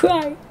make me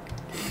cry.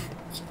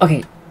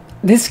 Okay,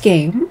 this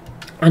game,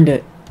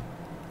 under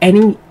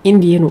any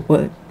Indian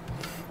word,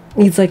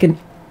 needs like an,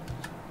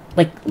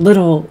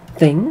 little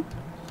thing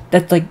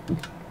that's like,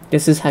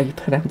 this is how you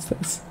pronounce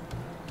this.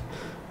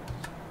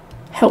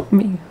 Help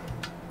me.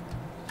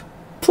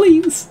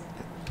 Please.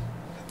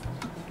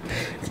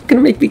 It's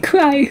gonna make me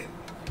cry.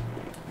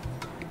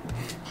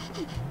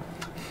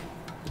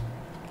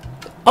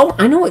 Oh,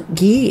 I know what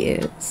ghee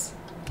is.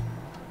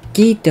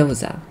 Ghee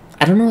dosa.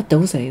 I don't know what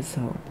dosa is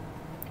though.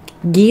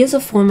 Ghee is a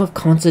form of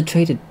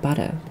concentrated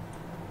butter.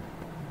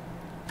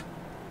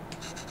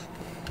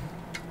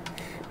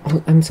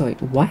 Oh, I'm sorry,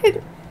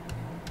 what?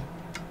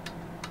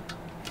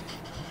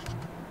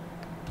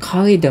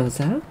 Kali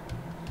dosa?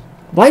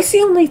 Why is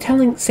he only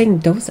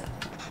saying dosa?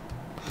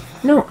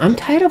 No, I'm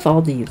tired of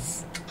all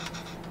these.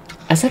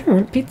 I said I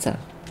want pizza.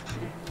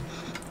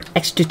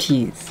 Extra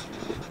cheese.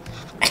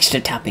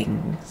 Extra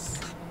toppings.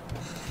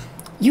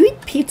 You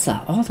eat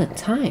pizza all the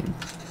time.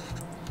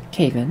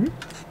 Kevin,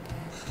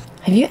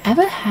 have you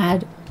ever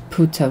had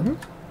puto?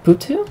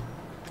 Putu?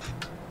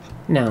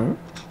 No.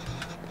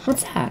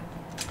 What's that?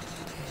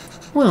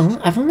 Well,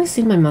 I've only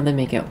seen my mother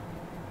make it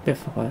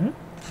before.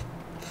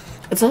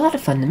 It's a lot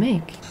of fun to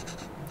make.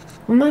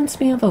 Reminds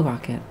me of a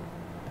rocket.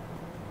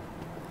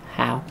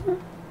 How?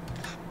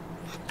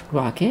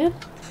 Rocket?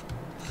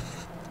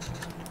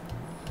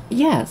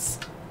 Yes.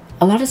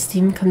 a lot of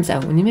steam comes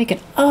out when you make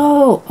it.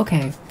 Oh,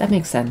 okay, that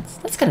makes sense.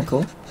 That's kind of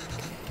cool.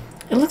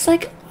 It looks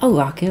like a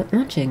rocket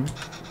launching.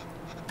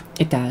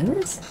 It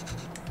does?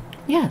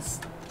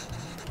 Yes.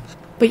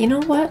 But you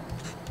know what?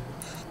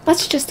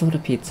 Let's just order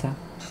pizza.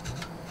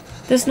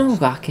 There's no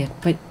rocket,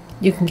 but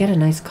you can get a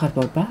nice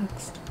cardboard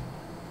box.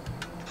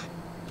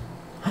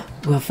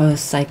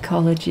 Reverse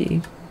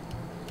psychology.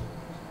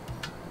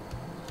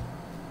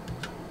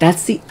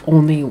 That's the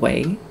only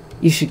way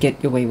you should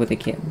get your way with a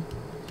kid.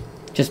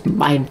 Just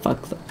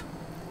mindfuck them.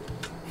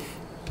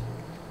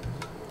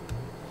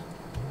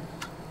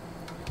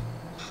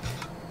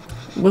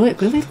 Will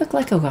it really look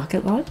like a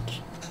rocket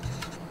launch?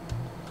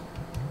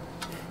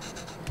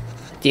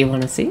 Do you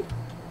want to see?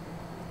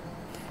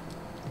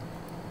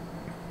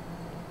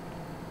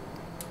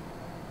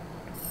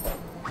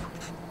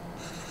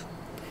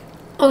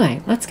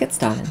 Alright, let's get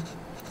started.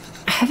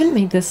 I haven't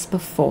made this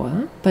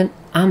before, but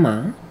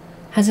Amma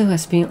has a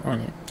recipe on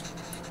it.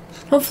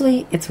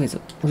 Hopefully it's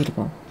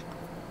readable.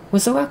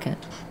 What's the rocket?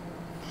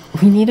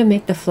 We need to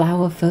make the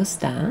flour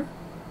first,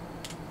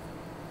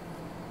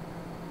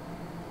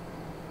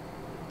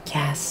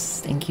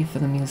 Yes, thank you for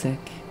the music.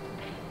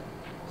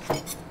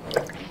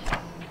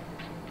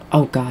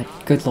 Oh god,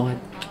 good lord.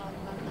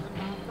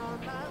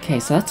 Okay,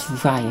 so that's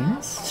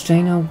rice,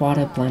 strainer,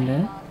 water,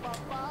 blender.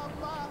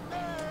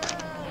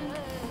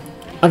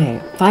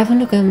 Okay,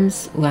 500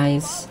 grams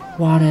rice,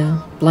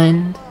 water,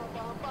 blend.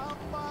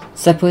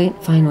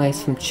 Separate fine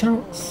rice from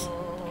chunks.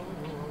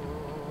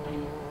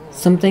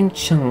 Something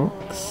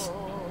chunks.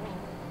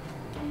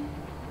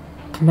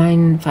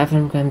 Combine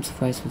 500 grams of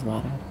rice with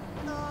water.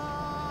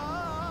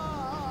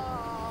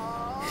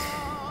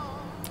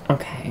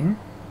 Okay.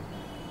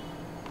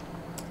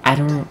 I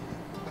don't...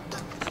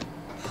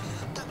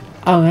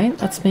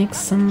 Alright, let's make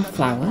some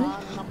flour.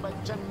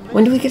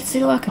 When do we get to see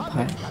the rocket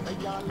part?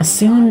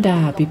 Soon,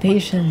 da. Be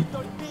patient.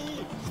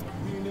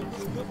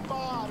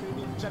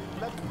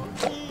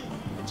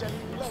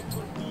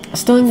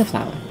 Storing the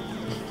flour.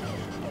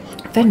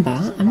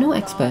 Venba, I'm no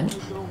expert,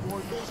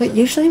 but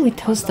usually we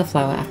toast the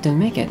flour after we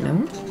make it,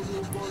 no?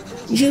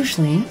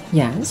 Usually,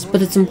 yes,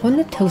 but it's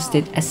important to toast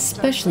it,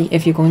 especially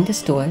if you're going to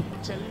store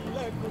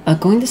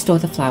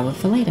the flour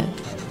for later.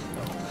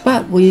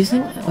 But we're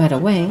using it right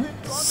away,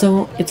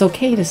 so it's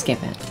okay to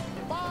skip it.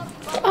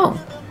 Oh.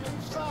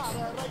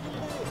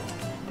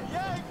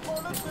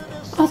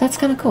 Oh, that's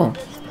kind of cool.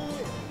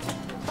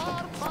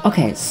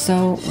 Okay,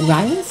 so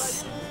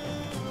rice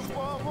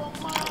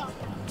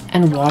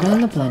and water in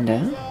the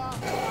blender.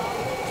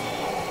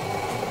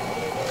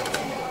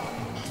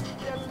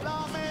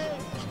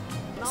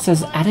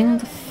 Says adding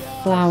the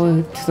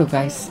flour to the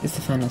rice is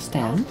the final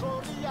step.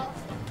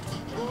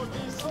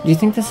 Do you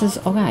think this is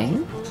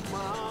alright?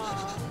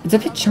 It's a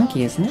bit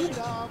chunky, isn't it?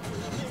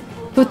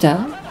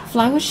 Buddha,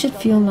 flour should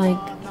feel like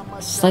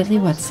slightly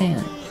wet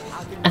sand.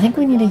 I think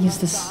we need to use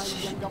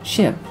this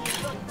shiv.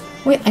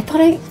 Wait, I thought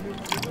I...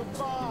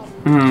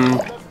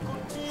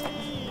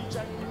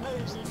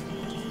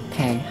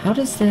 Okay, how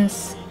does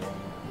this...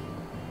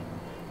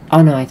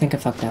 Oh no, I think I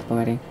fucked up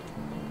already.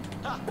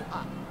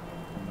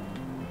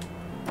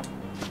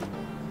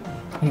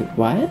 Wait,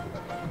 what?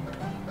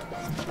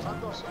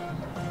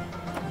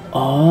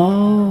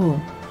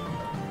 Oh!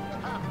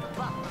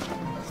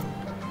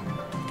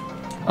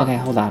 Okay,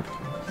 hold on.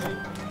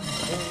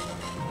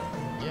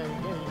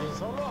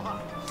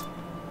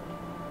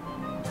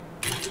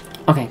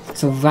 Okay,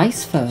 so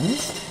rice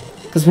first,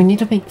 because we need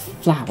to make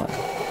flour.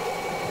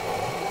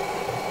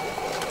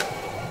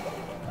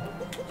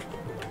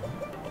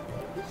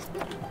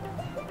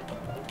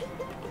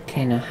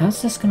 Okay, now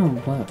how's this gonna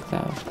work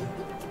though?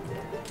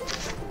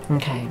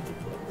 Okay.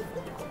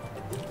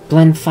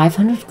 Blend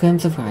 500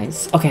 grams of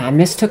rice. Okay, I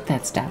mistook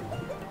that step.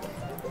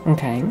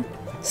 Okay.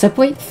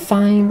 Separate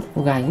fine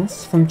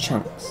rice from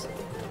chunks.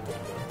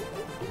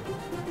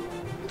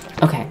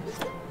 Okay.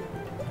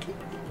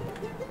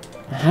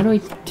 Now how do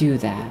I do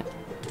that?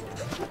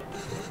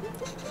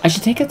 I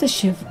should take out the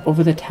shiv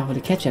over the towel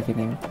to catch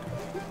everything.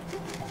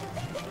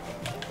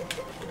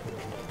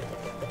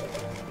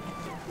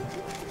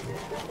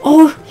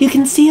 Oh, you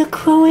can see it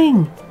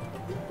crowing!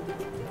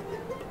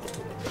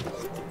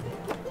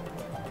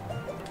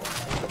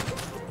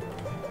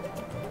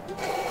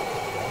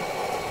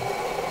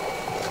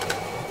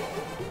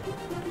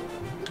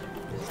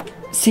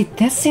 See,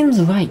 that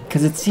seems right,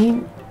 because it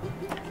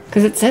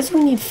says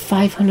we need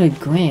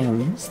 500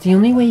 grams. The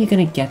only way you're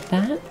gonna get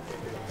that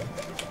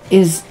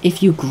is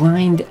if you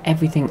grind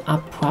everything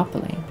up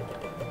properly.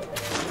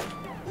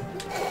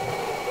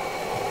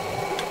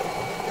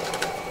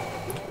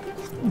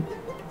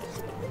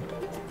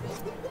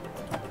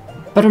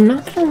 But I'm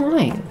not gonna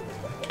lie,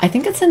 I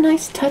think it's a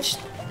nice touch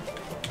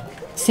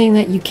saying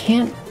that you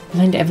can't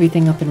blend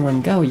everything up in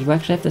one go. You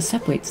actually have to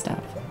separate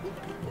stuff.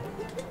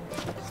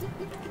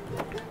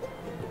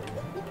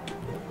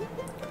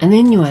 And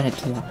then you add it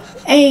to the...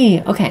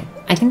 Hey! Okay,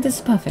 I think this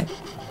is perfect.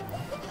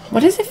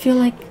 What does it feel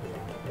like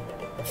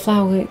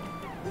flour,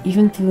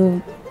 even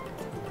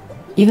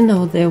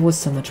though there was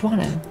so much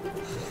water?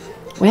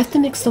 We have to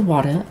mix the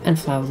water and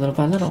flour little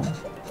by little.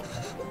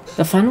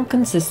 The final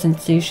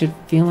consistency should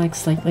feel like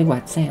slightly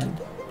wet sand.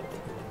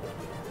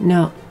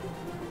 No.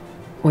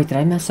 Wait, did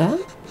I mess up?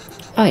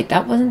 Oh wait,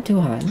 that wasn't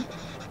too hard.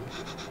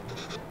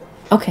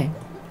 Okay.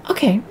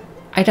 Okay.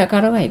 I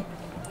got it right.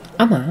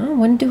 Amma,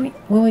 when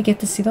will we get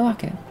to see the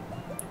rocket?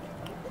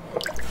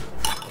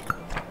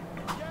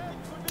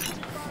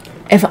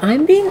 If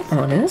I'm being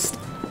honest,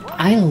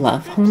 I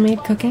love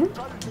homemade cooking.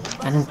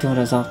 I don't do it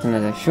as often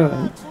as I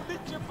should,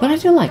 but I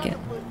do like it.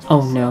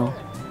 Oh no.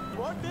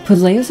 Put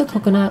layers of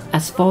coconut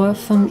as far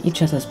from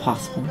each other as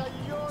possible.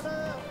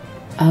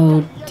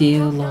 Oh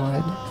dear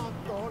Lord.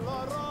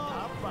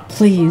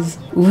 Please,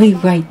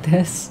 rewrite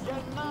this.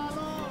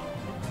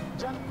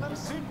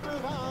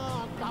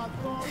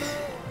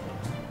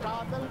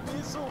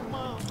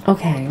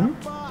 Okay.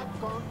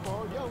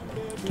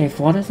 Okay,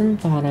 water's in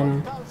the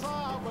bottom.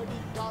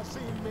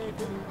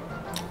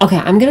 Okay,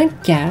 I'm gonna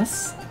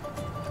guess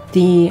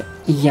the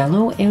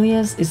yellow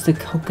areas is the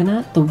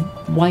coconut, the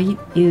white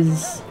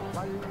is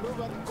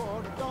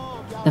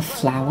the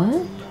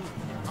flour.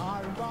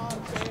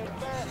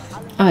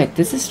 Alright,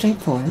 this is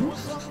straightforward.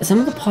 Some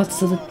of the pots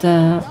so that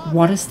the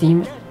water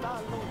steams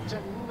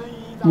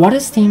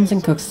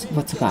and cooks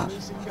what's above.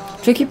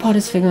 Tricky part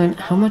is figuring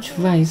how much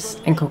rice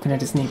and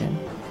coconut is needed,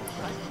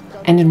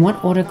 and in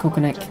what order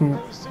coconut can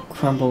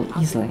crumble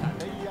easily.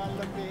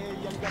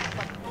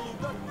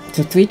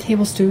 So 3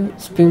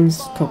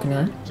 tablespoons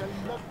coconut,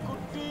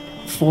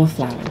 4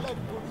 flour.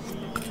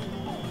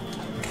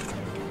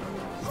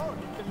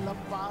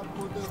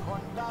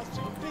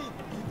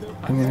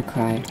 I'm gonna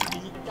cry.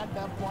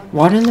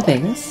 Water in the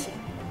base.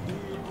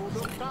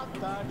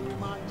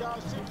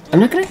 I'm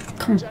not gonna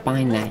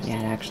combine that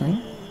yet, actually.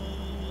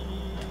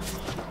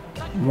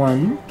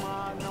 1,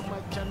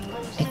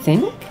 I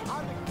think.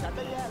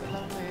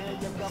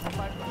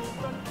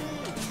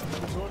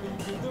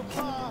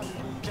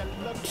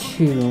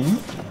 2.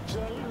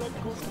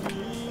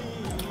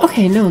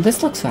 Okay, no,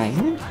 this looks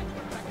fine.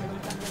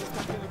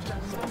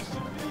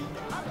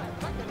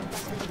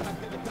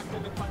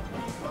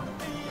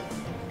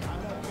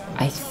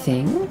 I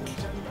think.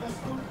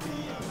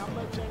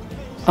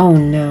 Oh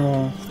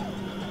no.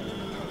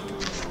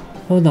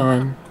 Hold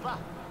on.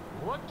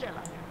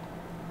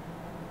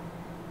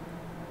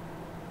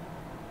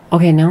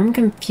 Okay, now I'm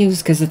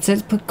confused because it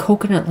says put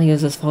coconut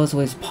layers as far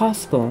away as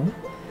possible,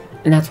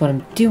 and that's what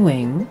I'm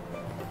doing.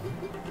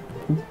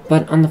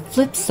 But on the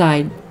flip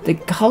side, the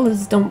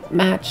colors don't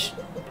match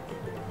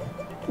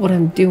what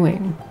I'm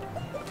doing.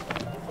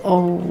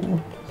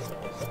 Oh.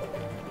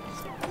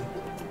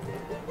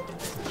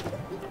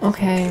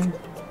 Okay.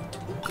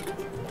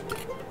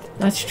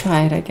 Let's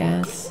try it, I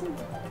guess.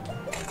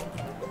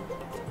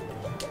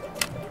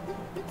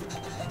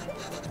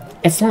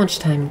 It's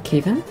lunchtime,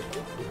 Kevin.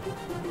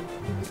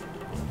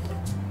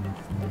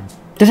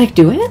 Did I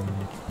do it?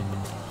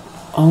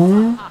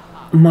 Oh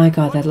my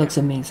god, that looks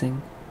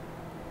amazing.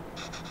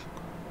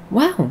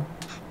 Wow,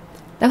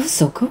 that was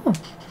so cool.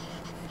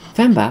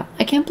 Venba,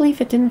 I can't believe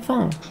it didn't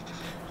fall.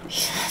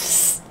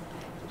 Yes!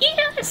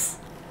 Yes!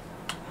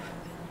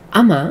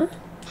 Amma?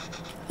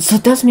 So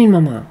it does mean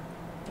mama.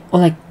 Or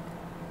like,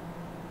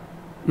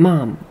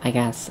 mom, I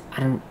guess.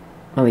 I don't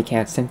really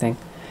care, it's the same thing.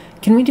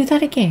 Can we do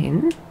that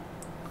again?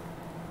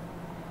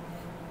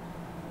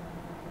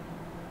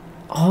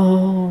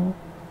 Oh.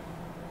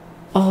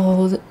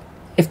 Oh,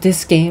 if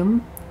this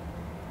game...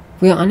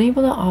 We are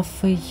unable to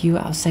offer you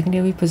our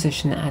secondary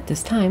position at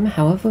this time,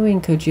 however we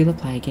encourage you to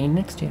apply again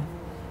next year.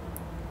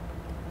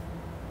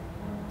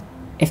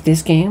 If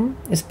this game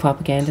is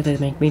propaganda to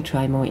make me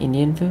try more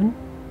Indian food,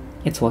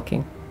 it's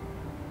working.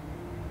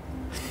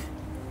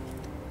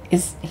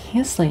 Is he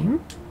asleep?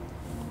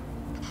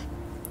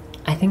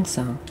 I think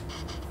so.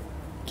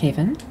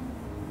 Kevin?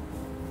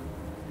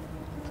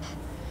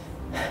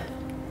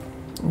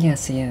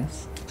 Yes, he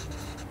is.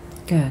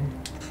 Good.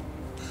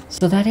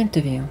 So that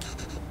interview.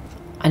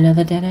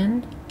 Another dead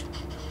end?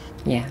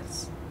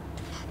 Yes.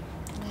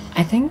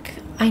 I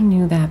think I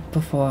knew that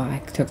before I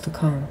took the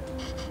call.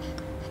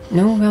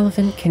 No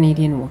relevant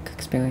Canadian work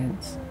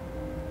experience.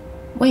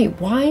 Wait,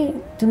 why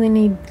do they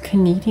need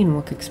Canadian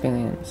work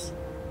experience?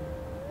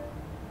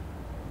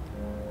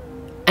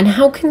 And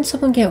how can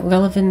someone get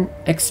relevant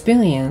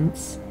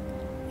experience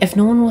if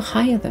no one will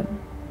hire them?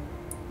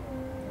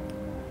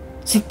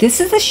 See,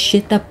 this is the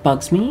shit that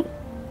bugs me.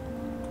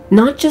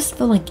 Not just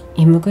for, like,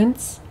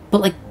 immigrants,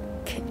 but, like,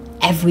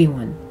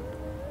 everyone.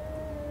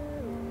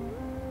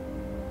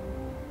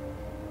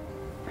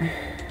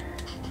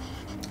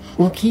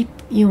 We'll keep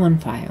you on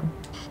file.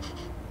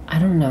 I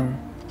don't know.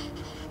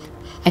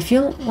 I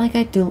feel like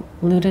I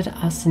deluded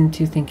us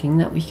into thinking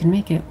that we can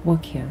make it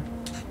work here.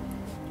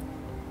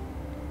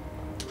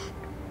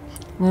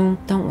 Well,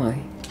 don't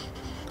worry.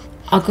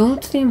 I'll go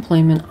to the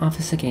employment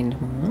office again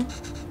tomorrow.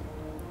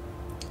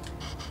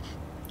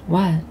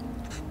 What?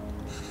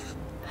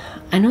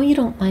 I know you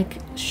don't like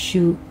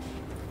shoot.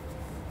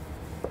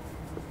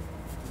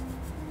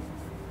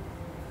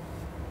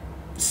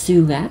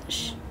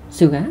 Sugash?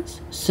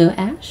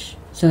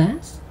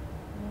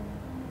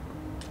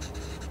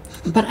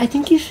 But I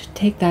think you should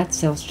take that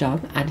sales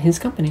job at his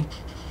company.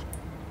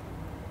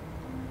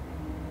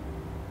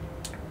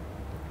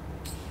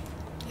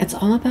 It's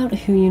all about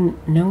who you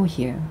know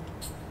here.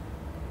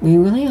 We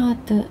really are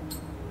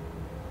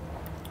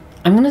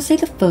I'm gonna say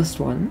the first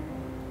one,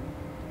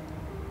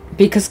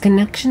 because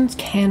connections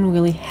can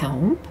really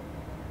help,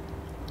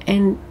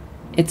 and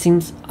it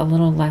seems a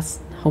little less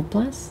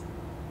hopeless.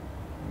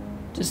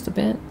 Just a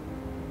bit.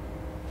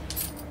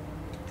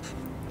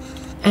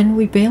 And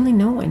we barely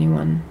know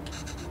anyone.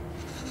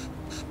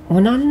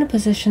 We're not in a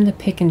position to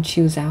pick and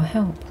choose our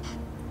help.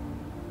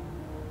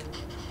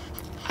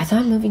 I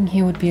thought moving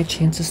here would be a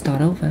chance to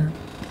start over.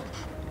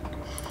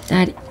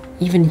 That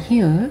even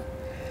here,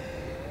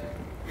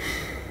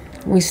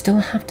 we still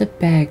have to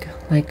beg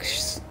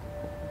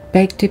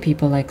to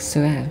people like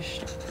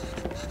Suresh.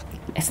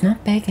 It's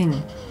not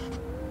begging.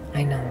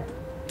 I know.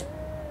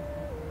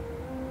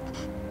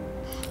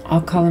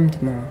 I'll call him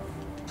tomorrow.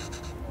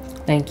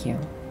 Thank you.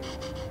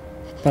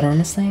 But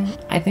honestly,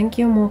 I think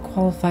you're more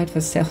qualified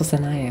for sales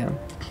than I am.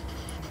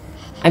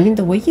 I mean,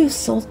 the way you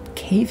sold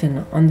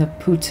Caven on the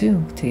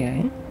Poo-2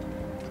 today,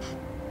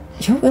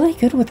 you're really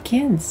good with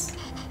kids.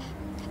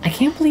 I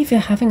can't believe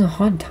you're having a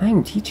hard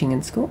time teaching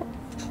in school.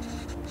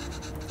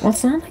 Well,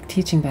 it's not like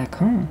teaching back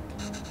home.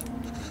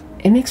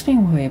 It makes me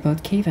worry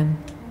about Caven.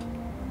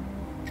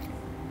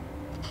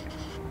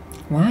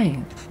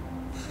 Why?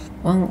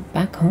 Well,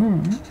 back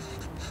home,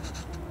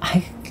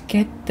 I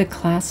get the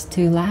class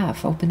to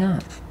laugh, open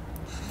up.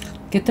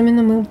 Get them in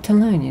the mood to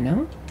learn, you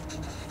know?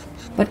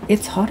 But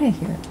it's harder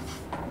here.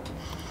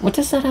 What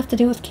does that have to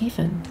do with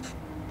Caven?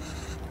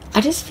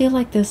 I just feel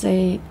like there's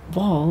a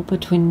wall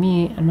between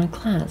me and my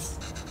class.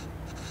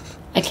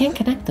 I can't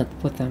connect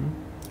with them.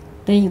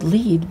 They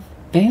lead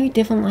very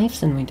different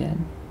lives than we did.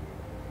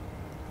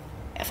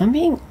 If I'm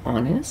being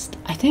honest,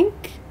 I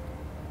think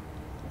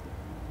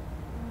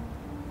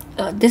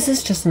this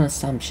is just an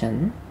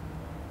assumption,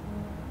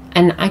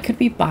 and I could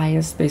be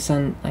biased based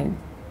on like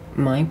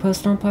my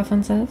personal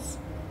preferences,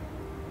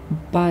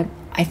 but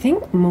I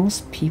think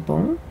most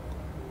people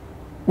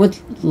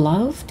would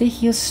love to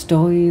hear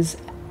stories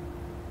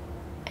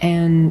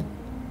and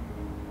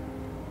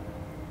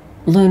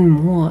learn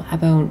more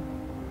about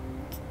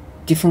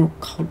different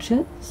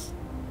cultures,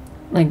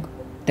 like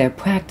their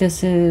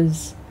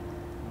practices,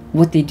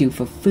 what they do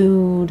for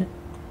food,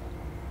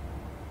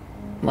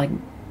 like,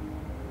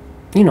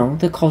 you know,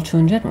 the culture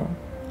in general.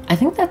 I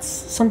think that's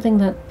something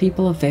that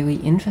people are very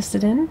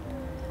interested in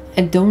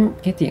and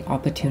don't get the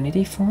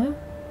opportunity for.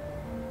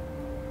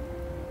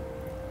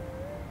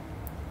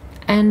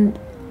 And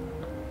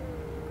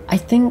I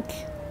think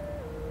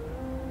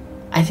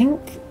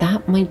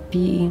that might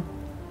be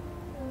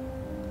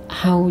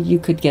how you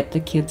could get the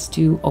kids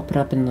to open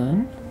up and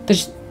learn.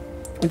 Because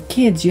with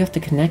kids, you have to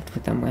connect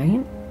with them,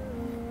 right?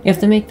 You have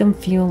to make them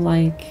feel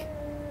like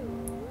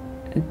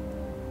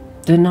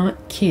they're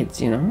not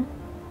kids, you know?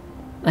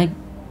 Like,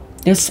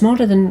 they're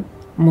smarter than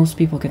most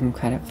people give them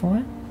credit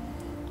for.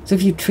 So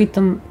if you treat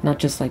them not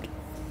just like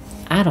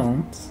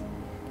adults,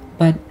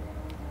 but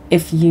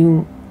if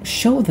you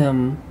show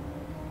them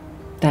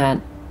that,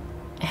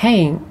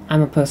 hey,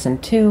 I'm a person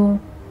too,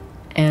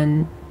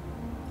 and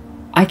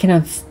I can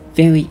have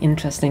very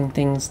interesting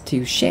things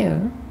to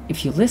share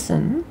if you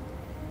listen,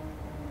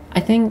 I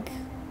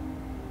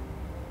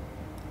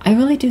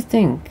really do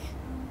think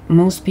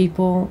most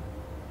people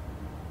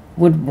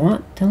would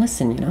want to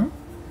listen, you know?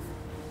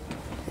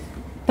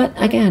 But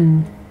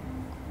again,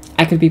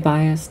 I could be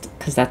biased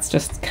because that's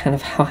just kind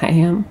of how I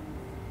am,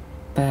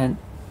 but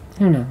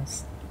who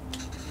knows?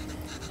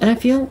 And I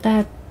feel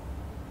that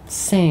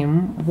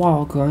same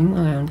wall growing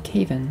around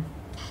Caven.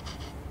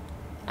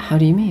 How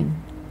do you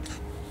mean?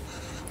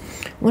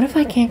 What if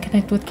I can't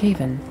connect with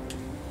Caven?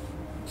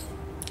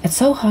 It's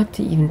so hard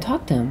to even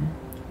talk to him.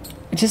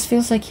 It just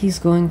feels like he's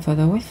going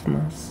further away from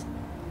us.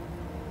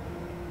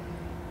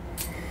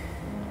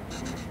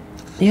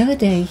 The other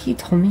day, he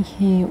told me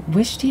he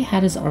wished he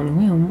had his own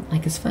room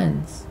like his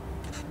friends.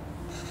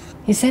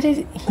 He said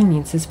he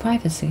needs his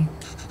privacy.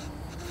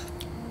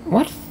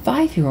 What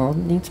 5-year-old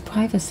needs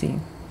privacy?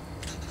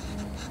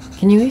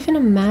 Can you even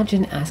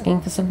imagine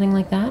asking for something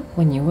like that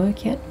when you were a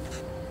kid?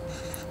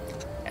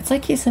 It's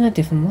like he's in a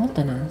different world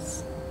than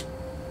us.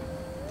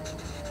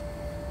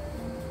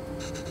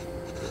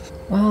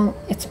 Well,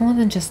 it's more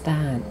than just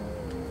that.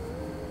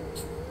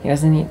 He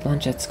doesn't eat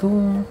lunch at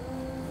school.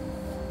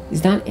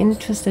 He's not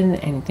interested in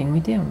anything we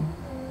do.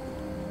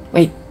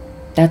 Wait,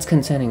 that's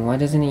concerning. Why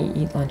doesn't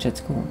he eat lunch at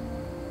school?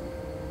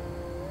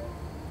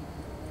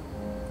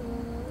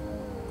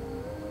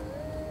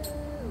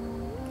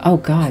 Oh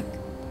God,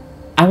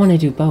 I want to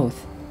do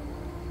both.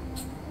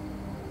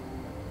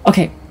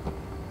 Okay,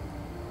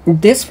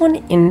 this one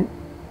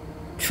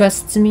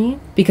interests me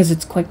because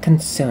it's quite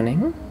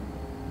concerning.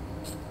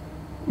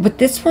 But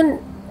this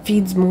one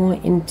feeds more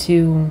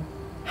into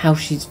how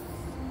she's,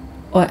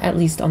 or at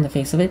least on the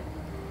face of it,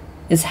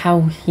 is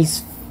how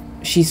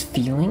she's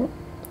feeling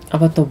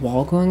about the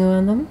wall going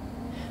around them.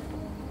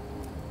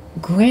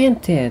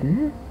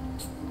 Granted,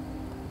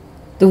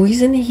 the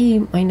reason he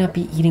might not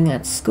be eating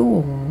at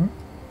school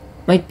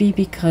might be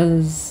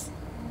because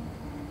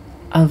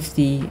of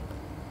the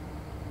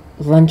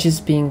lunches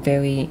being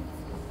very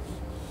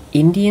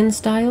Indian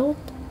styled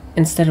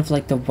instead of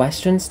like the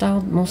Western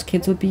style most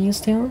kids would be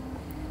used to.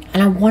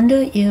 And I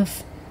wonder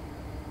if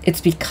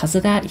it's because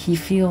of that he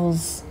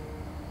feels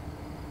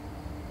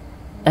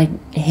like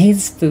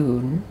his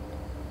food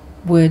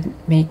would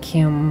make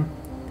him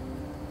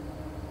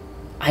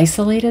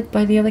isolated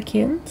by the other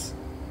kids.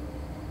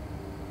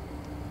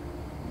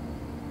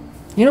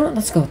 You know what?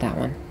 Let's go with that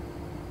one.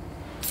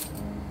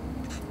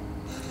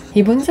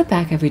 He brings it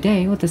back every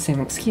day with the same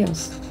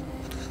excuse.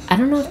 I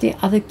don't know if the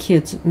other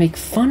kids make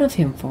fun of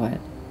him for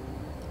it.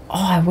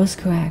 Oh, I was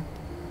correct.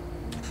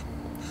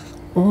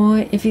 Or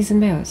if he's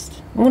embarrassed.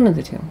 One of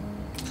the two.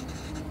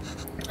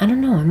 I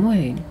don't know, I'm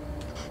worried.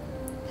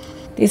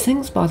 These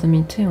things bother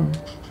me too.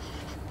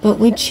 But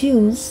we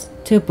choose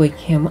to bring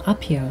him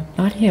up here,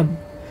 not him.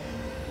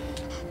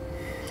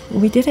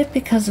 We did it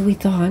because we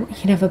thought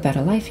he'd have a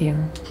better life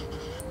here.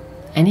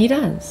 And he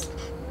does.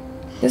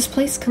 This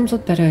place comes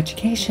with better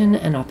education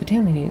and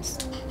opportunities.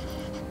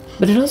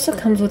 But it also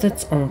comes with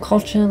its own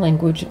culture,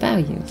 language,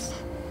 values.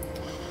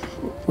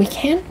 We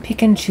can't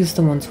pick and choose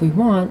the ones we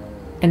want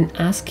and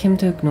ask him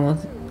to ignore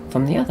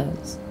from the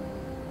others.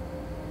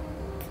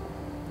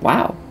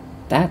 Wow,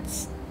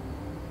 that's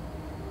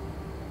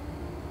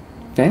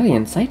very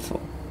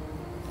insightful.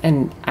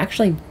 And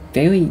actually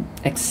very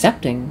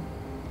accepting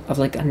of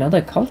like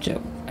another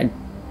culture.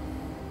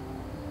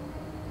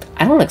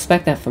 I don't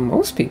expect that from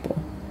most people.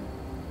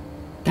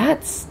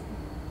 That's...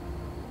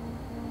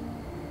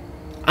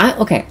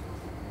 okay.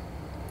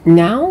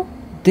 Now,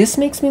 this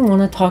makes me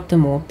want to talk to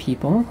more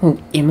people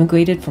who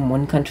immigrated from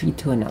one country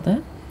to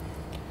another.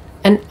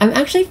 And I'm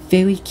actually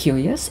very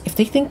curious if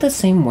they think the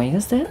same way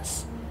as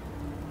this.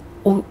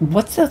 Or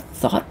what's their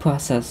thought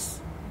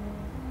process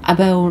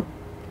about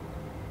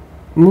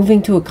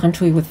moving to a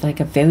country with like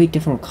a very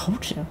different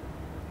culture.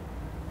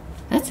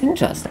 That's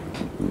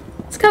interesting.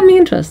 It's got me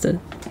interested.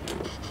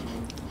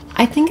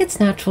 I think it's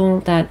natural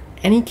that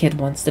any kid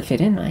wants to fit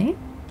in, right?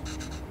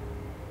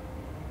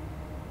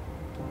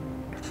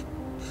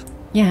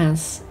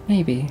 Yes,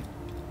 maybe.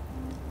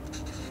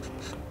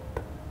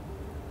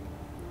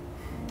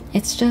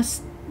 It's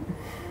just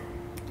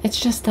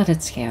that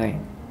it's scary.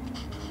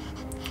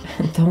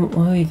 Don't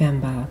worry,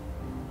 Venba.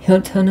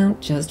 He'll turn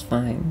out just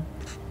fine.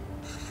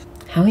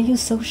 How are you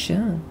so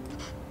sure?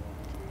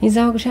 He's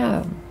our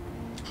child.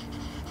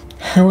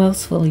 How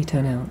else will he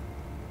turn out?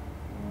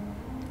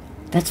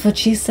 That's what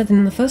she said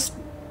in the first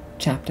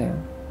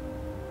chapter.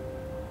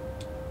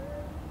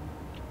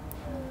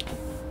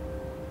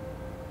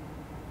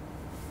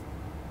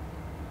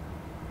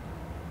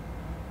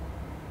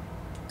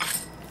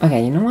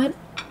 Okay, you know what?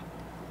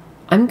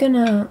 I'm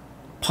gonna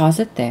pause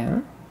it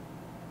there.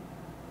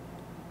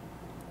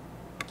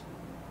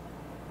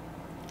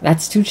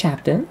 That's 2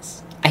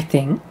 chapters, I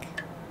think.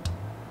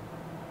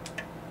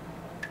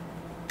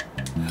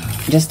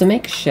 Just to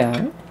make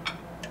sure.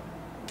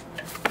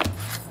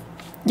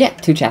 Yeah,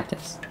 2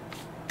 chapters.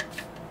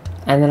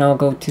 And then I'll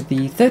go to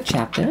the 3rd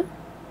chapter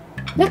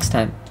next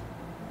time.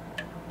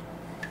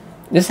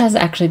 This has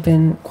actually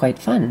been quite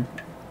fun.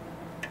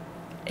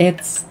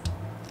 It's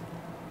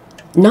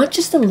not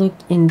just a look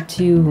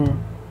into,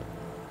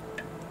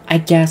 I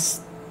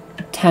guess,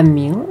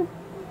 Tamil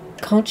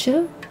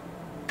culture,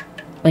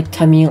 like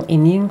Tamil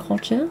Indian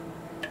culture,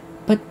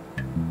 but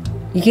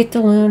you get to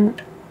learn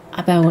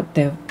about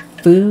their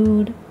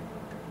food,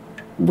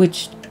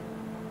 which,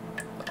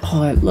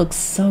 oh, it looks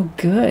so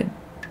good.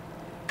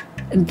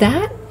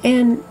 That,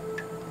 and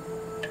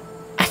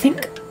I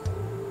think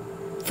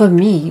for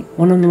me,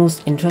 one of the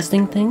most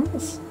interesting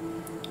things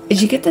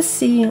is you get to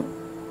see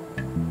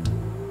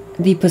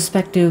the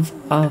perspective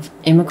of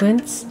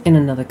immigrants in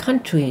another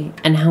country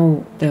and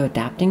how they're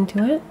adapting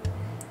to it.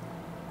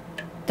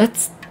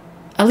 That's,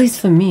 at least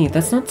for me,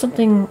 that's not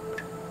something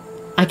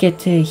I get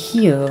to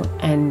hear,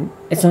 and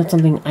it's not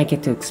something I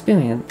get to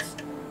experience.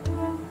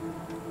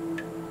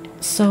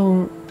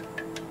 So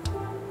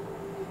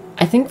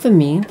I think for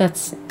me,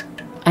 that's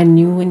a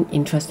new and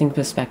interesting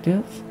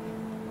perspective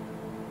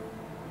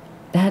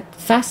that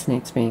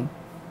fascinates me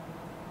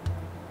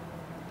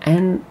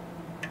and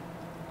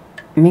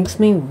makes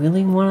me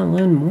really want to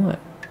learn more.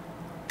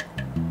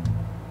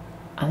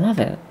 I love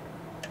it.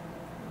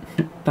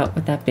 But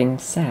with that being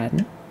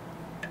said,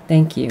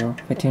 thank you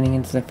for tuning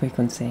into the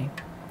frequency.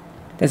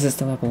 This is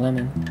the Rebel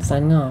Lemon,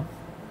 signing off.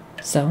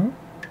 So,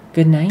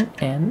 good night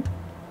and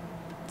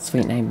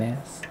sweet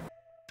nightmares.